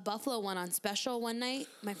a buffalo one on special one night.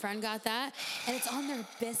 My friend got that. And it's on their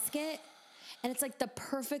biscuit. And it's like the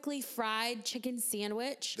perfectly fried chicken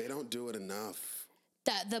sandwich. They don't do it enough.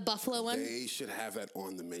 The buffalo one? They should have that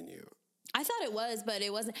on the menu. I thought it was, but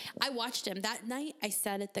it wasn't. I watched him. That night, I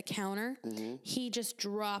sat at the counter. Mm-hmm. He just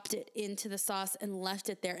dropped it into the sauce and left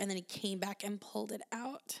it there. And then he came back and pulled it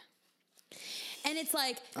out. And it's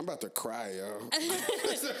like... I'm about to cry, yo.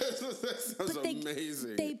 That sounds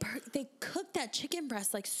amazing. They cook that chicken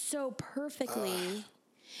breast like so perfectly.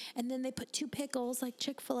 And then they put 2 pickles like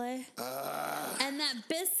Chick-fil-A. And that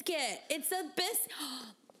biscuit. It's a biscuit.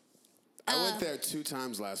 I went there 2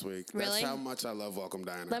 times last week. Really? That's how much I love Welcome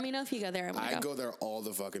Diner. Let me know if you go there. I go there all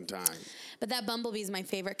the fucking time. But that Bumblebee is my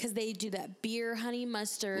favorite because they do that beer, honey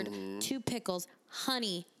mustard, 2 pickles,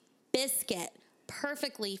 honey, biscuit,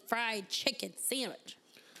 perfectly fried chicken sandwich.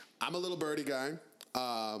 I'm a little birdie guy.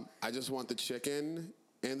 I just want the chicken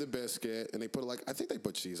and the biscuit, and they put I think they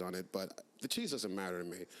put cheese on it, but the cheese doesn't matter to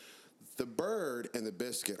me. The bird and the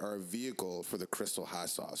biscuit are a vehicle for the Crystal hot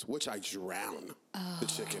sauce, which I drown the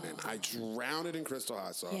chicken in. I drown it in Crystal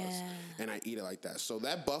hot sauce, and I eat it like that. So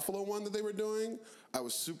that buffalo one that they were doing, I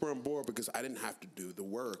was super on board because I didn't have to do the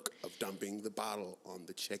work of dumping the bottle on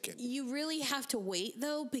the chicken. You really have to wait,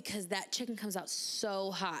 though, because that chicken comes out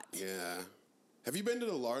so hot. Yeah. Have you been to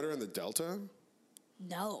the Larder in the Delta?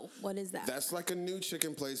 No. What is that? That's like a new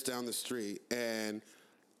chicken place down the street, and...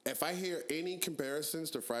 if I hear any comparisons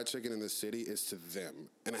to fried chicken in the city, it's to them.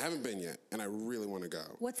 And I haven't been yet, and I really want to go.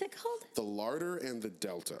 What's it called? The Larder and the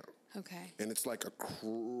Delta. Okay. And it's like across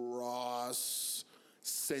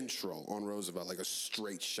Central on Roosevelt, like a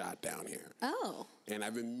straight shot down here. Oh. And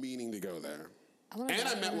I've been meaning to go there.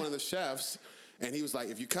 I met one of the chefs, and he was like,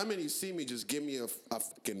 if you come in and you see me, just give me a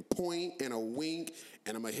fucking point and a wink,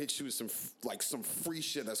 and I'm going to hit you with some free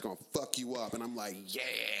shit that's going to fuck you up. And I'm like, yeah.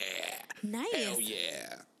 Nice. Hell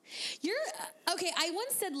yeah. Okay, I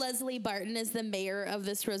once said Leslie Barton is the mayor of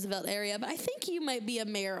this Roosevelt area, but I think you might be a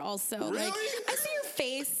mayor also. Really? Like, I see your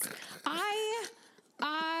face.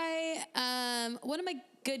 One of my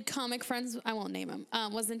good comic friends, I won't name him,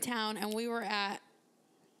 was in town, and we were at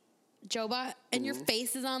Jobot, and your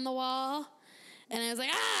face is on the wall. And I was like,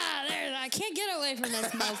 I can't get away from this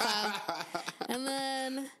mofo. And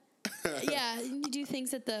then, you do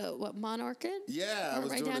things at the, Monorchid? Yeah, I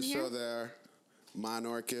was doing a show there.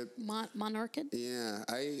 Monorchid. Monorchid? Yeah,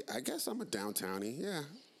 I guess I'm a downtownie. Yeah,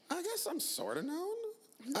 I guess I'm sort of known.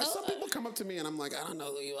 Some people come up to me and I'm like, I don't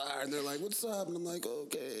know who you are. And they're like, what's up? And I'm like,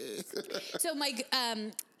 okay. So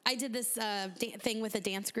I did this thing with a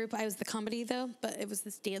dance group. I was the comedy, though, but it was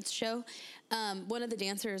this dance show. One of the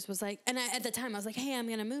dancers was like, and at the time I was like, hey, I'm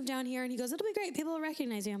going to move down here. And he goes, it'll be great. People will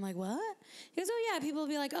recognize you. I'm like, what? He goes, oh, yeah. People will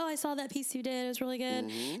be like, oh, I saw that piece you did. It was really good.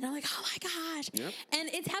 Mm-hmm. And I'm like, oh, my gosh. Yep. And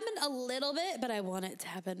it's happened a little bit, but I want it to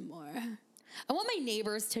happen more. I want my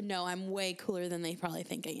neighbors to know I'm way cooler than they probably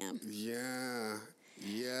think I am. Yeah.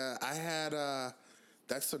 Yeah. I had,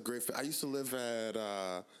 that's a great, I used to live at,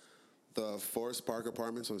 the Forest Park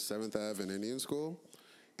Apartments on 7th Ave in Indian School.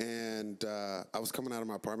 And I was coming out of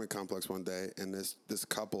my apartment complex one day, and this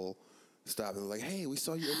couple stopped and were like, hey, we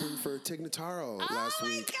saw you open for Tig Notaro last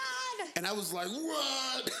week. Oh, my God! And I was like,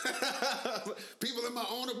 what? People in my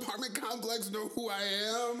own apartment complex know who I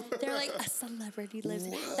am? They're like, a celebrity lives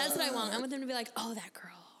here. That's what I want. I want them to be like, oh, that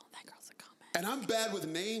girl's a comic. And I'm bad with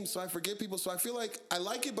names, so I forget people. So I feel like I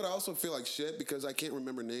like it, but I also feel like shit because I can't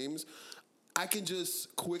remember names. I can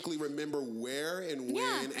just quickly remember where and when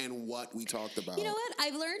Yeah. and what we talked about. You know what?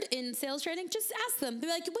 I've learned in sales training, just ask them. Be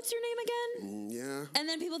like, what's your name again? Yeah. And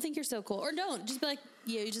then people think you're so cool. Or don't. Just be like,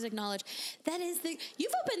 yeah, you just acknowledge.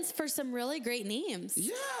 You've opened for some really great names.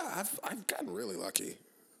 Yeah, I've gotten really lucky.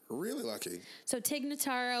 Really lucky. So Tig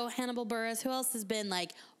Notaro, Hannibal Buress, who else has been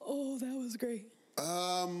like, oh, that was great?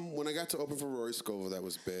 When I got to open for Rory Scovel, that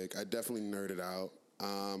was big. I definitely nerded out.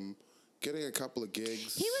 Getting a couple of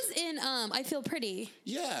gigs. He was in I Feel Pretty.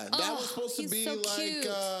 Yeah, that was supposed to he's be so like. cute.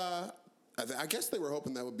 I guess they were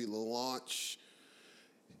hoping that would be launch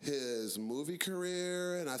his movie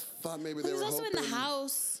career, and I thought maybe they He was were also hoping. in The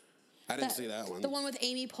House. I didn't see that one. The one with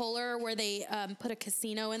Amy Poehler where they put a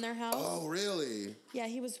casino in their house. Oh, really? Yeah,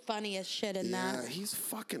 he was funny as shit in Yeah, that. he's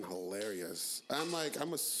fucking hilarious. I'm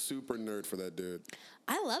a super nerd for that dude.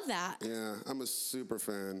 I love that. Yeah, I'm a super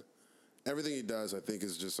fan. Everything he does, I think,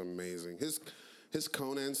 is just amazing. His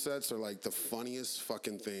Conan sets are like the funniest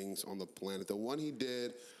fucking things on the planet. The one he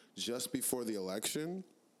did just before the election,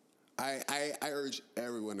 I urge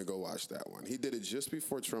everyone to go watch that one. He did it just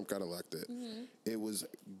before Trump got elected. Mm-hmm. It was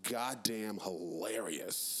goddamn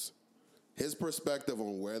hilarious. His perspective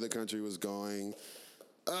on where the country was going,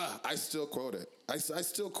 I still quote it. I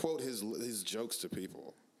still quote his jokes to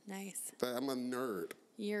people. Nice. I'm a nerd.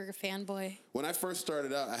 You're a fanboy. When I first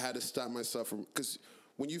started out, I had to stop myself from, because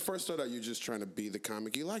when you first start out, you're just trying to be the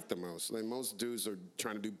comic you like the most. Like most dudes are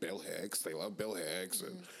trying to do Bill Hicks. They love Bill Hicks.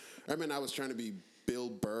 And I was trying to be Bill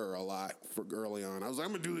Burr a lot for early on. I was like,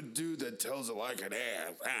 I'm going to do the dude that tells it like it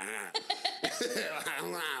is.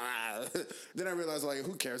 Then I realized, like,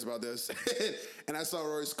 who cares about this? And I saw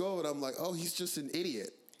Rory Scovel, and I'm like, oh, he's just an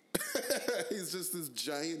idiot. He's just this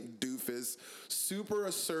giant doofus, super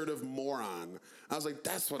assertive moron. I was like,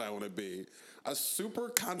 that's what I want to be. A super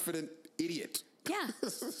confident idiot. Yeah. I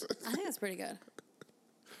think that's pretty good.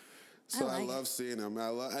 So I like love seeing him.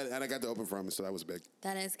 And I got to open for him, so that was big.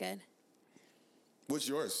 That is good. What's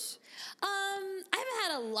yours? I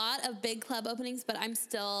haven't had a lot of big club openings, but I'm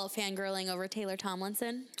still fangirling over Taylor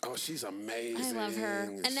Tomlinson. Oh, she's amazing. I love her.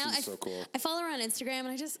 And now she's so cool. I follow her on Instagram, and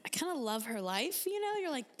I kind of love her life. You know,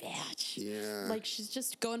 you're like, bitch. Yeah. Like she's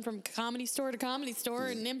just going from comedy store to comedy store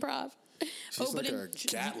and improv. She's like a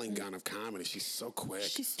Gatling gun of comedy. She's so quick.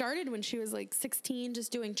 She started when she was like 16,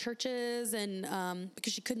 just doing churches and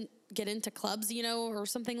because she couldn't get into clubs, you know, or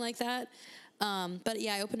something like that. But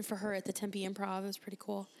yeah, I opened for her at the Tempe Improv. It was pretty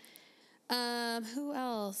cool. Who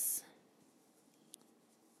else?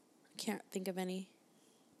 Can't think of any.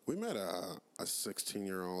 We met a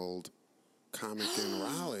 16-year-old comic in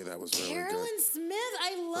Raleigh that was really Carolyn good. Smith,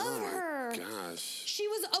 I love her. Gosh. She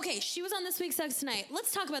was on This Week Sucks Tonight.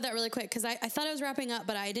 Let's talk about that really quick because I thought I was wrapping up,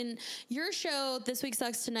 but I didn't. Your show, This Week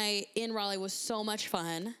Sucks Tonight in Raleigh, was so much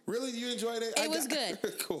fun. Really? You enjoyed it? It was good.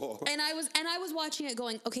 Cool. And I was watching it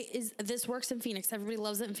going, okay, this works in Phoenix. Everybody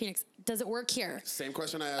loves it in Phoenix. Does it work here? Same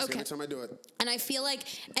question I ask every time I do it. And I feel like,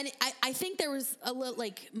 I think there was a little,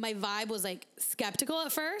 like, my vibe was, like, skeptical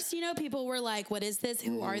at first. You know, people were like, what is this?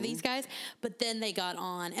 Who are these guys? But then they got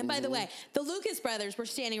on. And by the way, the Lucas brothers were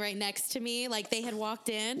standing right next to me. Like, they had walked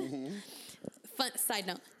in. Fun side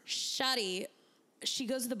note, Shadi, she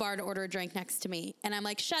goes to the bar to order a drink next to me. And I'm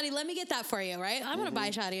like, Shadi, let me get that for you, right? I want to buy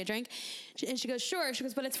Shadi a drink. And she goes, sure. She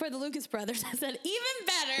goes, but it's for the Lucas brothers. I said, even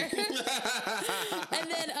better.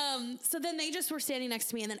 And then, so then they just were standing next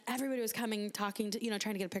to me. And then everybody was coming, talking to, you know,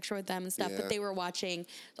 trying to get a picture with them and stuff. Yeah. But they were watching.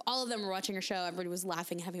 All of them were watching her show. Everybody was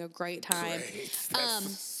laughing, having a great time. Great. That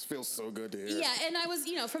feels so good to hear. Yeah. And I was,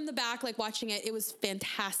 you know, from the back, like watching it. It was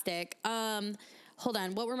fantastic. Hold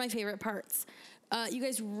on. What were my favorite parts? You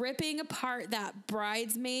guys ripping apart that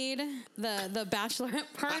bridesmaid, the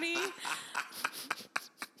bachelorette party.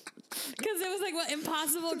 Because it was like, what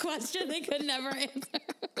impossible question they could never answer.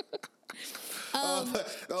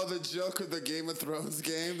 The joke of the Game of Thrones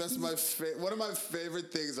game. That's my one of my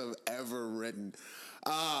favorite things I've ever written.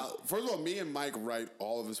 First of all, me and Mike write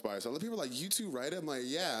all of Inspire. So a lot of people are like, you two write it? I'm like,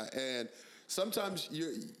 yeah. And sometimes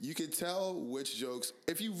you can tell which jokes,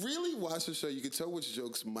 if you really watch the show, you can tell which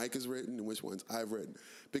jokes Mike has written and which ones I've written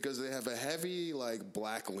because they have a heavy, like,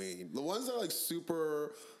 black lean. The ones that are, like,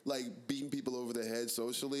 super, like, beating people over the head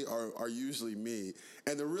socially are usually me.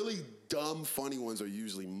 And the really dumb, funny ones are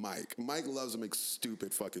usually Mike. Mike loves to make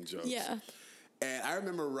stupid fucking jokes. Yeah. And I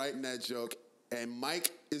remember writing that joke, and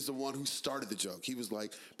Mike is the one who started the joke. He was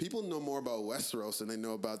like, people know more about Westeros than they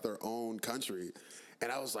know about their own country. And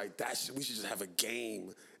I was like, we should just have a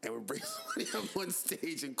game. And we bring somebody up on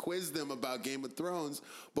stage and quiz them about Game of Thrones.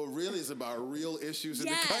 But really, it's about real issues in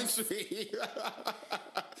the country.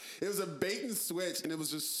 It was a bait and switch, and it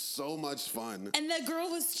was just so much fun. And the girl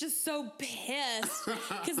was just so pissed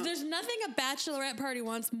because there's nothing a bachelorette party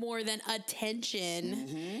wants more than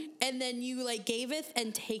attention. And then you like gave it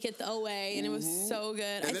and take it away, and it was so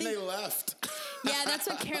good. And then they left. Yeah, that's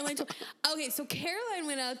what Caroline told. Okay, so Caroline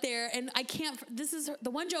went out there, and I can't. This is the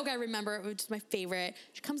one joke I remember, which is my favorite.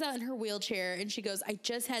 She comes out in her wheelchair, and she goes, "I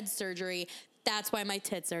just had surgery. That's why my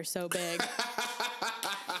tits are so big."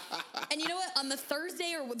 And you know what? On the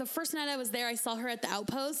Thursday or the first night I was there, I saw her at the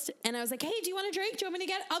Outpost, and I was like, "Hey, do you want a drink? Do you want me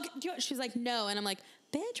to get it?" She's like, "No," and I'm like,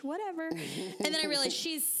 "Bitch, whatever." And then I realized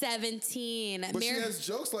she's 17. But she has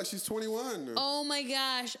jokes like she's 21. Oh my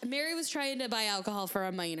gosh. Mary was trying to buy alcohol for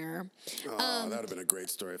a minor. Oh, that would have been a great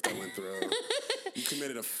story if that went through. You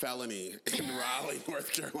committed a felony in Raleigh,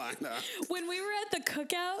 North Carolina. When we were at the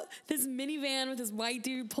cookout, this minivan with this white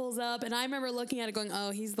dude pulls up, and I remember looking at it going,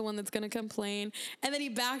 oh, he's the one that's going to complain. And then he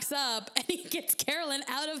backs up, and he gets Carolyn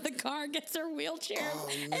out of the car, gets her wheelchair. Oh,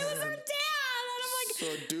 it was her dad. So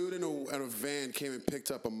a dude in a van came and picked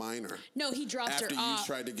up a minor. No, he dropped her off. After you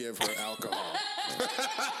tried to give her alcohol.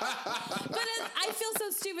 But I feel so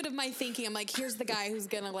stupid of my thinking. I'm like, here's the guy who's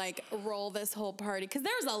going to like roll this whole party. Because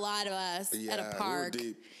there was a lot of us at a park. We were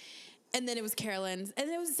deep. And then it was Carolyn's. And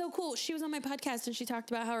it was so cool. She was on my podcast and she talked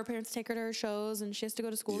about how her parents take her to her shows and she has to go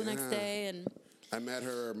to school the next day. And I met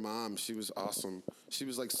her mom. She was awesome. She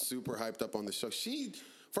was like super hyped up on the show.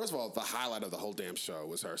 First of all, the highlight of the whole damn show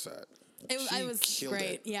was her set. It was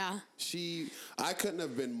great, yeah. I couldn't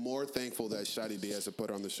have been more thankful that Shadi Diaz had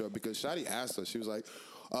put her on the show because Shadi asked us, she was like,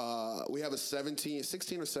 we have a 16 or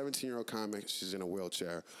 17-year-old comic. She's in a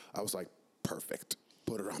wheelchair. I was like, perfect.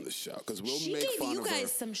 Put her on the show because we'll make fun of her. She gave you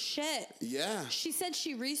guys some shit. Yeah. She said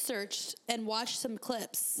she researched and watched some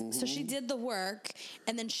clips. So she did the work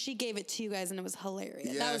and then she gave it to you guys and it was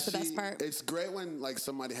hilarious. Yeah, that was the best part. It's great when like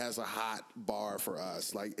somebody has a hot bar for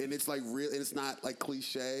us. Like, and it's like real, and it's not like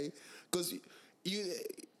cliche. Because you,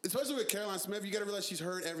 especially with Caroline Smith, you got to realize she's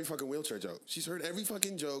heard every fucking wheelchair joke. She's heard every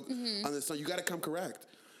fucking joke on this song. You got to come correct.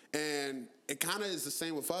 And it kind of is the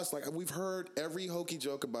same with us. Like, we've heard every hokey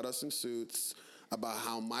joke about us in suits, about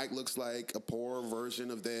how Mike looks like a poor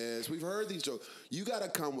version of this. We've heard these jokes. You got to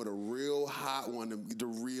come with a real hot one to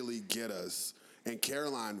really get us. And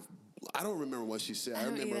Caroline, I don't remember what she said. I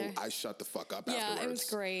remember I shut the fuck up afterwards. Yeah, it was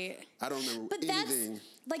great. I don't remember anything.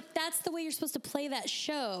 That's the way you're supposed to play that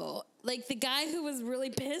show. Like, the guy who was really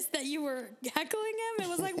pissed that you were heckling him, it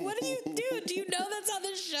was like, what do you do? Do you know that's how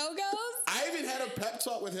the show goes? I even had a pep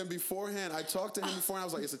talk with him beforehand. I talked to him beforehand. I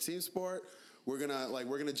was like, it's a team sport. We're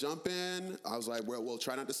gonna jump in. I was like, we'll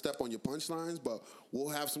try not to step on your punchlines, but we'll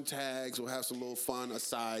have some tags. We'll have some little fun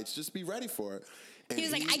asides. Just be ready for it. And he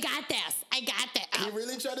was like, I got this. He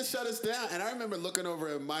really tried to shut us down. And I remember looking over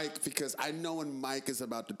at Mike because I know when Mike is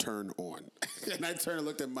about to turn on. And I turned and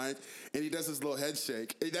looked at Mike, and he does this little head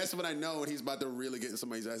shake. And that's when I know when he's about to really get in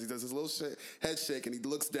somebody's ass. He does this little head shake, and he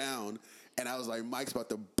looks down. And I was like, Mike's about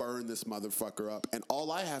to burn this motherfucker up. And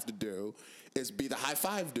all I have to do is be the high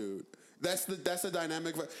five dude. That's the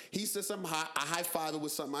dynamic. He says something, I high five it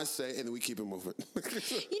with something I say, and then we keep it moving. You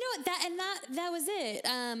know what? That was it.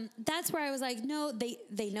 That's where I was like, no,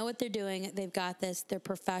 they know what they're doing. They've got this. They're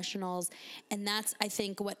professionals, and that's I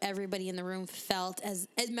think what everybody in the room felt. As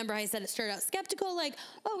remember, I said it started out skeptical, like,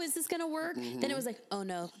 oh, is this gonna work? Then it was like, oh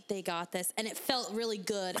no, they got this, and it felt really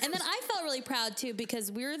good. And then I felt really proud too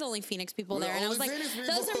because we were the only Phoenix people there, and I was like,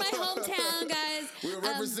 those are my hometown guys. We were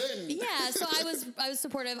representing. Yeah, so I was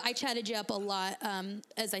supportive. I chatted you up a lot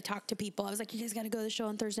as I talked to people. I was like, you guys got to go to the show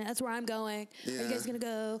on Thursday. That's where I'm going. Yeah. Are you guys gonna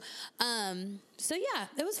go? So yeah,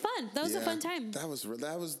 it was fun. That was a fun time. That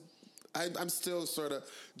was. I'm still sort of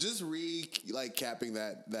just capping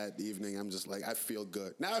that evening. I'm just like, I feel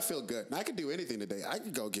good. Now I feel good. Now I can do anything today. I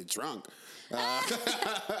can go get drunk.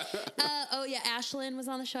 Oh yeah, Ashlyn was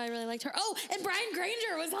on the show. I really liked her. Oh, and Brian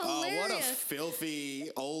Granger was hilarious. Oh, what a filthy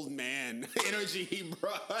old man energy he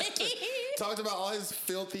brought. Talked about all his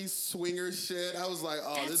filthy swinger shit. I was like,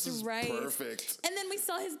 oh, this is perfect. And then we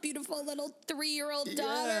saw his beautiful little 3-year-old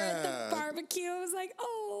daughter at the barbecue. I was like,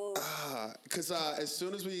 oh. Because as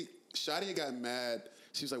soon as Shadi got mad.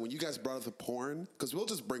 She was like, when you guys brought up the porn, because we'll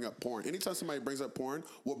just bring up porn. Anytime somebody brings up porn,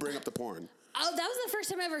 we'll bring up the porn. Oh, that was the first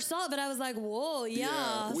time I ever saw it, but I was like, whoa,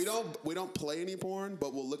 yeah. We don't play any porn,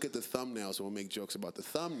 but we'll look at the thumbnails and we'll make jokes about the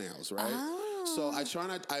thumbnails, right? Oh. So I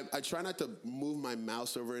try not to move my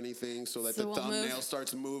mouse over anything so that the thumbnail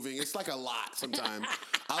starts moving. It's like a lot sometimes.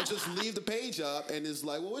 I'll just leave the page up and it's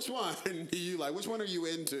like, well, which one? Which one are you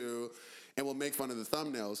into? And we'll make fun of the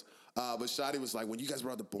thumbnails. But Shadi was like, when you guys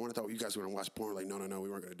brought the porn, I thought you guys were going to watch porn. Like, no, we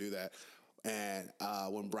weren't going to do that. And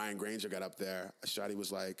when Brian Granger got up there, Shotty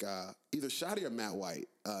was like, either Shotty or Matt White,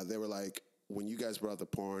 they were like, when you guys brought up the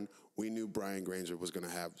porn, we knew Brian Granger was going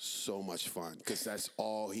to have so much fun because that's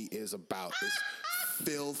all he is about is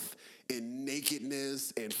filth and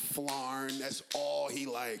nakedness and flarn. That's all he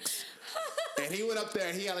likes. And he went up there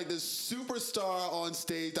and he had like this superstar on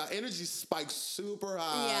stage. The energy spiked super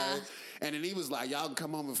high. Yeah. And then he was like, y'all can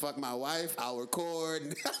come home and fuck my wife. I'll record.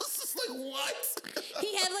 And I was just like, what?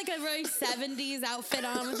 He had like a very 70s outfit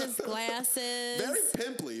on with his glasses. Very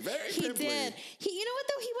pimply. Very He pimply. did. You know what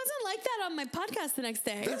though? He wasn't like that on my podcast the next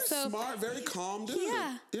day. Very so smart, very calm dude.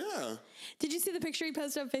 Yeah. Yeah. Did you see the picture he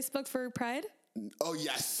posted on Facebook for Pride? Oh,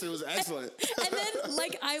 yes. It was excellent. And then,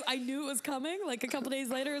 like, I knew it was coming. Like, a couple days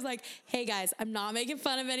later, it was like, hey, guys, I'm not making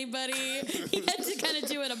fun of anybody. He had to kind of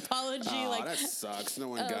do an apology. Oh, like, that sucks. No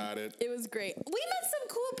one got it. It was great. We met some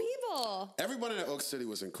cool people. Everyone in Oak City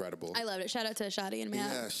was incredible. I loved it. Shout out to Shotty and Matt.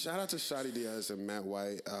 Yeah, shout out to Shotty Diaz and Matt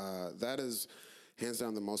White. That is hands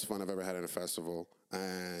down the most fun I've ever had at a festival.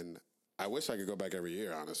 And I wish I could go back every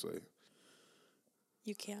year, honestly.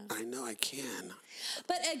 You can. I know I can.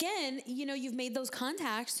 But again, you know, you've made those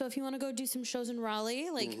contacts. So if you want to go do some shows in Raleigh,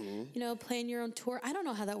 like, you know, plan your own tour, I don't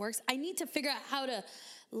know how that works. I need to figure out how to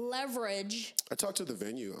leverage. I talked to the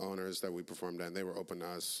venue owners that we performed at, and they were open to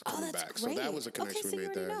us coming that's back. great. So that was a connection Okay, so we you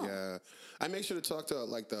made there. already know. Yeah. I make sure to talk to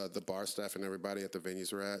like the bar staff and everybody at the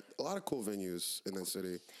venues we're at. A lot of cool venues in that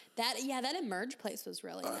city. That Emerge place was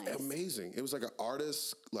really nice. Amazing. It was like an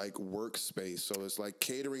artist like workspace. So it's like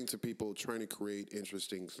catering to people trying to create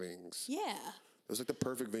interesting things. Yeah. It was like the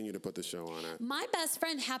perfect venue to put the show on at. My best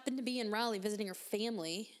friend happened to be in Raleigh visiting her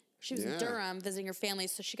family. She was in Yeah. Durham visiting her family,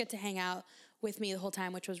 so she got to hang out with me the whole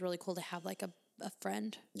time, which was really cool to have like a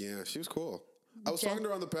friend. Yeah, she was cool. I was talking to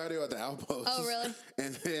her on the patio at the Outpost. Oh, really?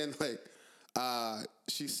 And then like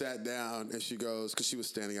she sat down and she goes, because she was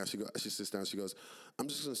standing out, she sits down, she goes, I'm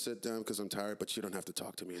just going to sit down because I'm tired, but you don't have to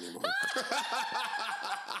talk to me anymore.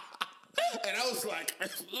 And I was like,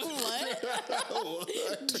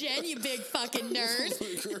 What? Jen, you big fucking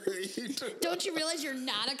nerd. Great. Don't you realize you're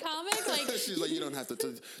not a comic? Like, She's like, you don't have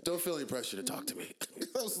to, don't feel any pressure to talk to me.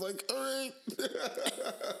 I was like, all right.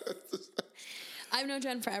 I've known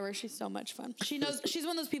Jen forever. She's so much fun. She's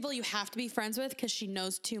one of those people you have to be friends with because she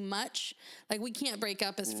knows too much. Like, we can't break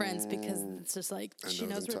up as friends because it's just like she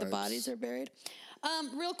knows where the bodies are buried.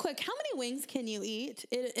 Real quick, how many wings can you eat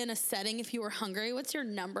in a setting if you were hungry? What's your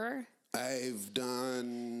number? I've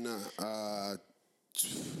done, I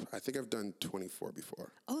think I've done 24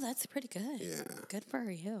 before. Oh, that's pretty good. Yeah. Good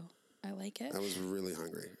for you. I like it. I was really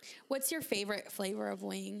hungry. What's your favorite flavor of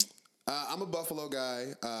wing? I'm a Buffalo guy,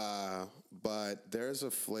 but there's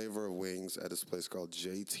a flavor of wings at this place called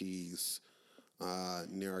JT's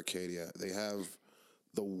near Arcadia. They have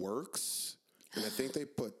the works, and I think they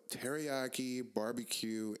put teriyaki,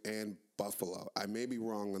 barbecue, and buffalo. I may be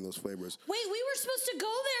wrong on those flavors. Wait, we were supposed to go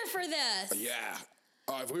there for this. Yeah.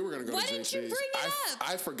 Oh, if we were going to go Why to didn't JT's, you bring it up?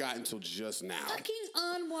 I forgot until just now. Fucking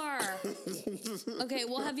Anwar. Okay,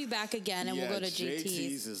 we'll have you back again, and we'll go to JT's.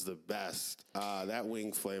 JT's is the best. That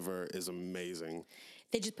wing flavor is amazing.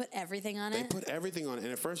 They just put everything on They it? put everything on it,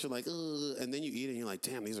 and at first you're like, ugh, and then you eat it, and you're like,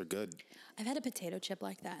 damn, these are good. I've had a potato chip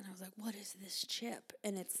like that, and I was like, what is this chip?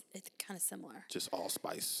 And it's kind of similar. Just all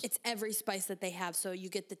spice. It's every spice that they have. So you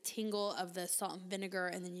get the tingle of the salt and vinegar,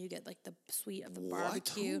 and then you get like the sweet of the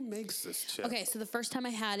barbecue. Who makes this chip? Okay, so the first time I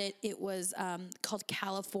had it, it was called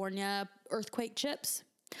California earthquake chips.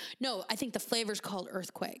 No, I think the flavor's called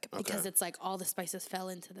earthquake because it's like all the spices fell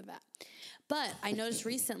into the vat. But I noticed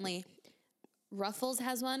recently, Ruffles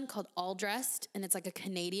has one called All Dressed, and it's like a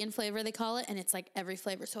Canadian flavor, they call it, and it's like every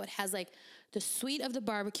flavor. So it has like the sweet of the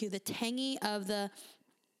barbecue, the tangy of the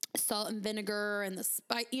salt and vinegar, and the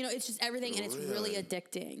spice. You know, it's just everything, and it's really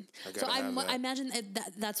addicting. So I imagine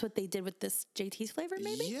that's what they did with this JT's flavor,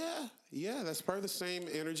 maybe? Yeah, that's part of the same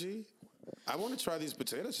energy. I want to try these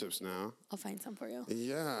potato chips now. I'll find some for you.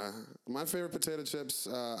 Yeah. My favorite potato chips,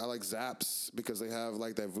 I like Zapp's because they have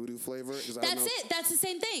like that voodoo flavor. That's it. That's the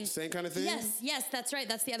same thing. Same kind of thing? Yes, that's right.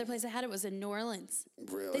 That's the other place I had it was in New Orleans.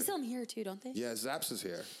 Really? They sell them here too, don't they? Yeah, Zapp's is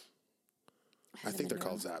here. I think they're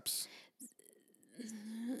called Zapp's.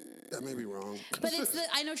 That may be wrong. But it's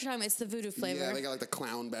I know what you're talking about. It's the voodoo flavor. Yeah, they got like the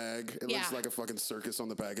clown bag. It looks like a fucking circus on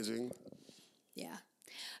the packaging. Yeah.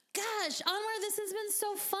 Gosh, Anwar, this has been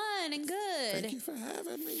so fun and good. Thank you for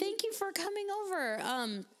having me. Thank you for coming over.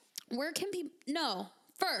 Where can people... No,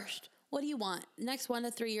 first, what do you want? Next 1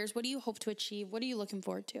 to 3 years, what do you hope to achieve? What are you looking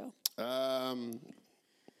forward to? I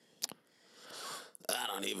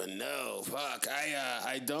don't even know. Fuck.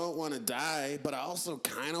 I don't want to die, but I also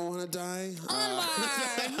kind of want to die.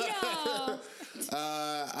 Anwar, no.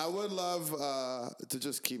 I would love to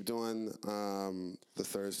just keep doing the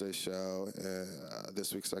Thursday show,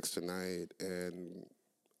 This Week Sucks Tonight, and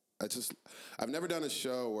I've never done a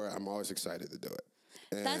show where I'm always excited to do it.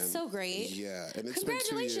 And that's so great. Yeah, and it's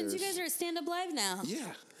Congratulations, been 2 years. you guys are at Stand Up Live now.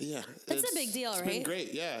 Yeah. That's a big deal, it's right? Been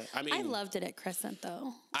great, yeah. I mean, I loved it at Crescent,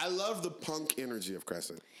 though. I love the punk energy of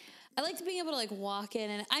Crescent. I liked being able to like walk in,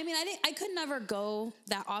 and I mean, I could never go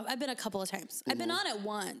that often. I've been a couple of times. I've been on it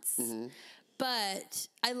once, but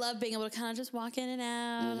I love being able to kind of just walk in and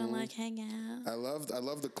out and like hang out. I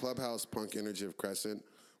love the clubhouse punk energy of Crescent,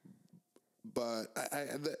 but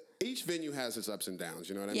each venue has its ups and downs.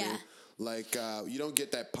 You know what I mean? Like you don't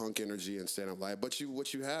get that punk energy in Stand Up Live, but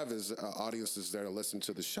what you have is audiences there to listen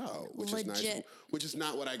to the show, which is nice. Which is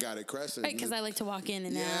not what I got at Crescent. Right, because I like to walk in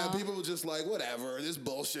and out. Yeah, people were just like, whatever, this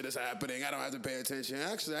bullshit is happening. I don't have to pay attention.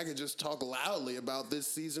 Actually, I can just talk loudly about this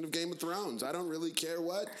season of Game of Thrones. I don't really care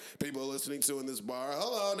what people are listening to in this bar.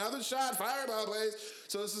 Hello, another shot, fireball, please.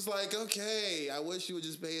 So it's just like, okay, I wish you would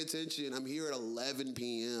just pay attention. I'm here at 11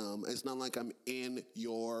 p.m. It's not like I'm in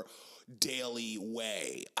your daily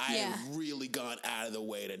way. I have really gone out of the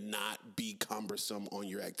way to not be cumbersome on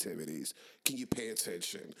your activities. Can you pay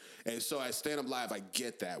attention? And so I Stand Up Live, I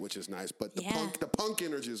get that, which is nice. But the punk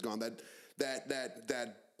energy is gone. That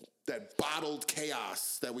bottled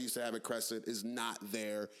chaos that we used to have at Crescent is not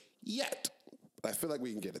there yet. I feel like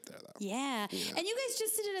we can get it there, though. Yeah. And you guys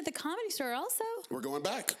just did it at the Comedy Store also. We're going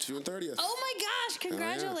back, June 30th. Oh, my gosh.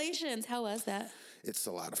 Congratulations. How was that? It's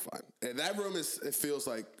a lot of fun. And that room it feels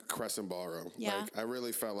like Crescent Ballroom. Yeah. Like, I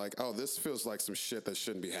really felt like, oh, this feels like some shit that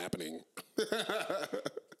shouldn't be happening.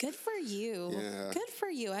 Good for you. Yeah. Good for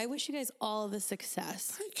you. I wish you guys all the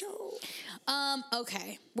success. Thank you.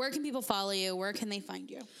 Okay. Where can people follow you? Where can they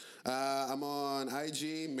find you? I'm on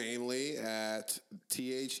IG mainly at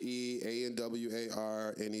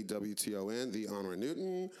TheAnwarNewton, The Honor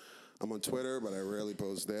Newton. I'm on Twitter, but I rarely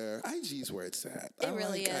post there. IG's where it's at. It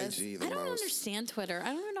really is. IG the I don't most. understand Twitter. I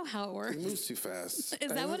don't even know how it works. It moves too fast.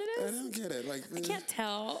 Is that what it is? I don't get it. Like I can't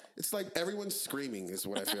tell. It's like everyone's screaming is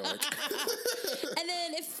what I feel like. And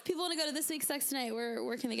then if people want to go to This Week Sucks Tonight,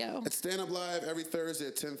 where can they go? At Stand Up Live every Thursday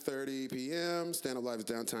at 10:30 p.m. Stand Up Live is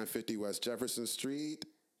downtown 50 West Jefferson Street.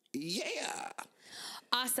 Yeah.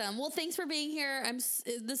 Awesome. Well, thanks for being here.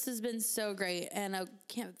 This has been so great, and I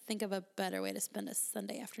can't think of a better way to spend a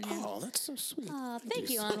Sunday afternoon. Oh, that's so sweet. Oh, thank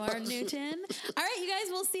you, Anwar Newton. All right, you guys,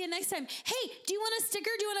 we'll see you next time. Hey, do you want a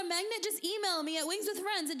sticker? Do you want a magnet? Just email me at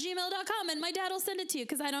wingswithfriends@gmail.com, and my dad will send it to you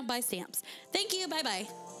because I don't buy stamps. Thank you. Bye-bye.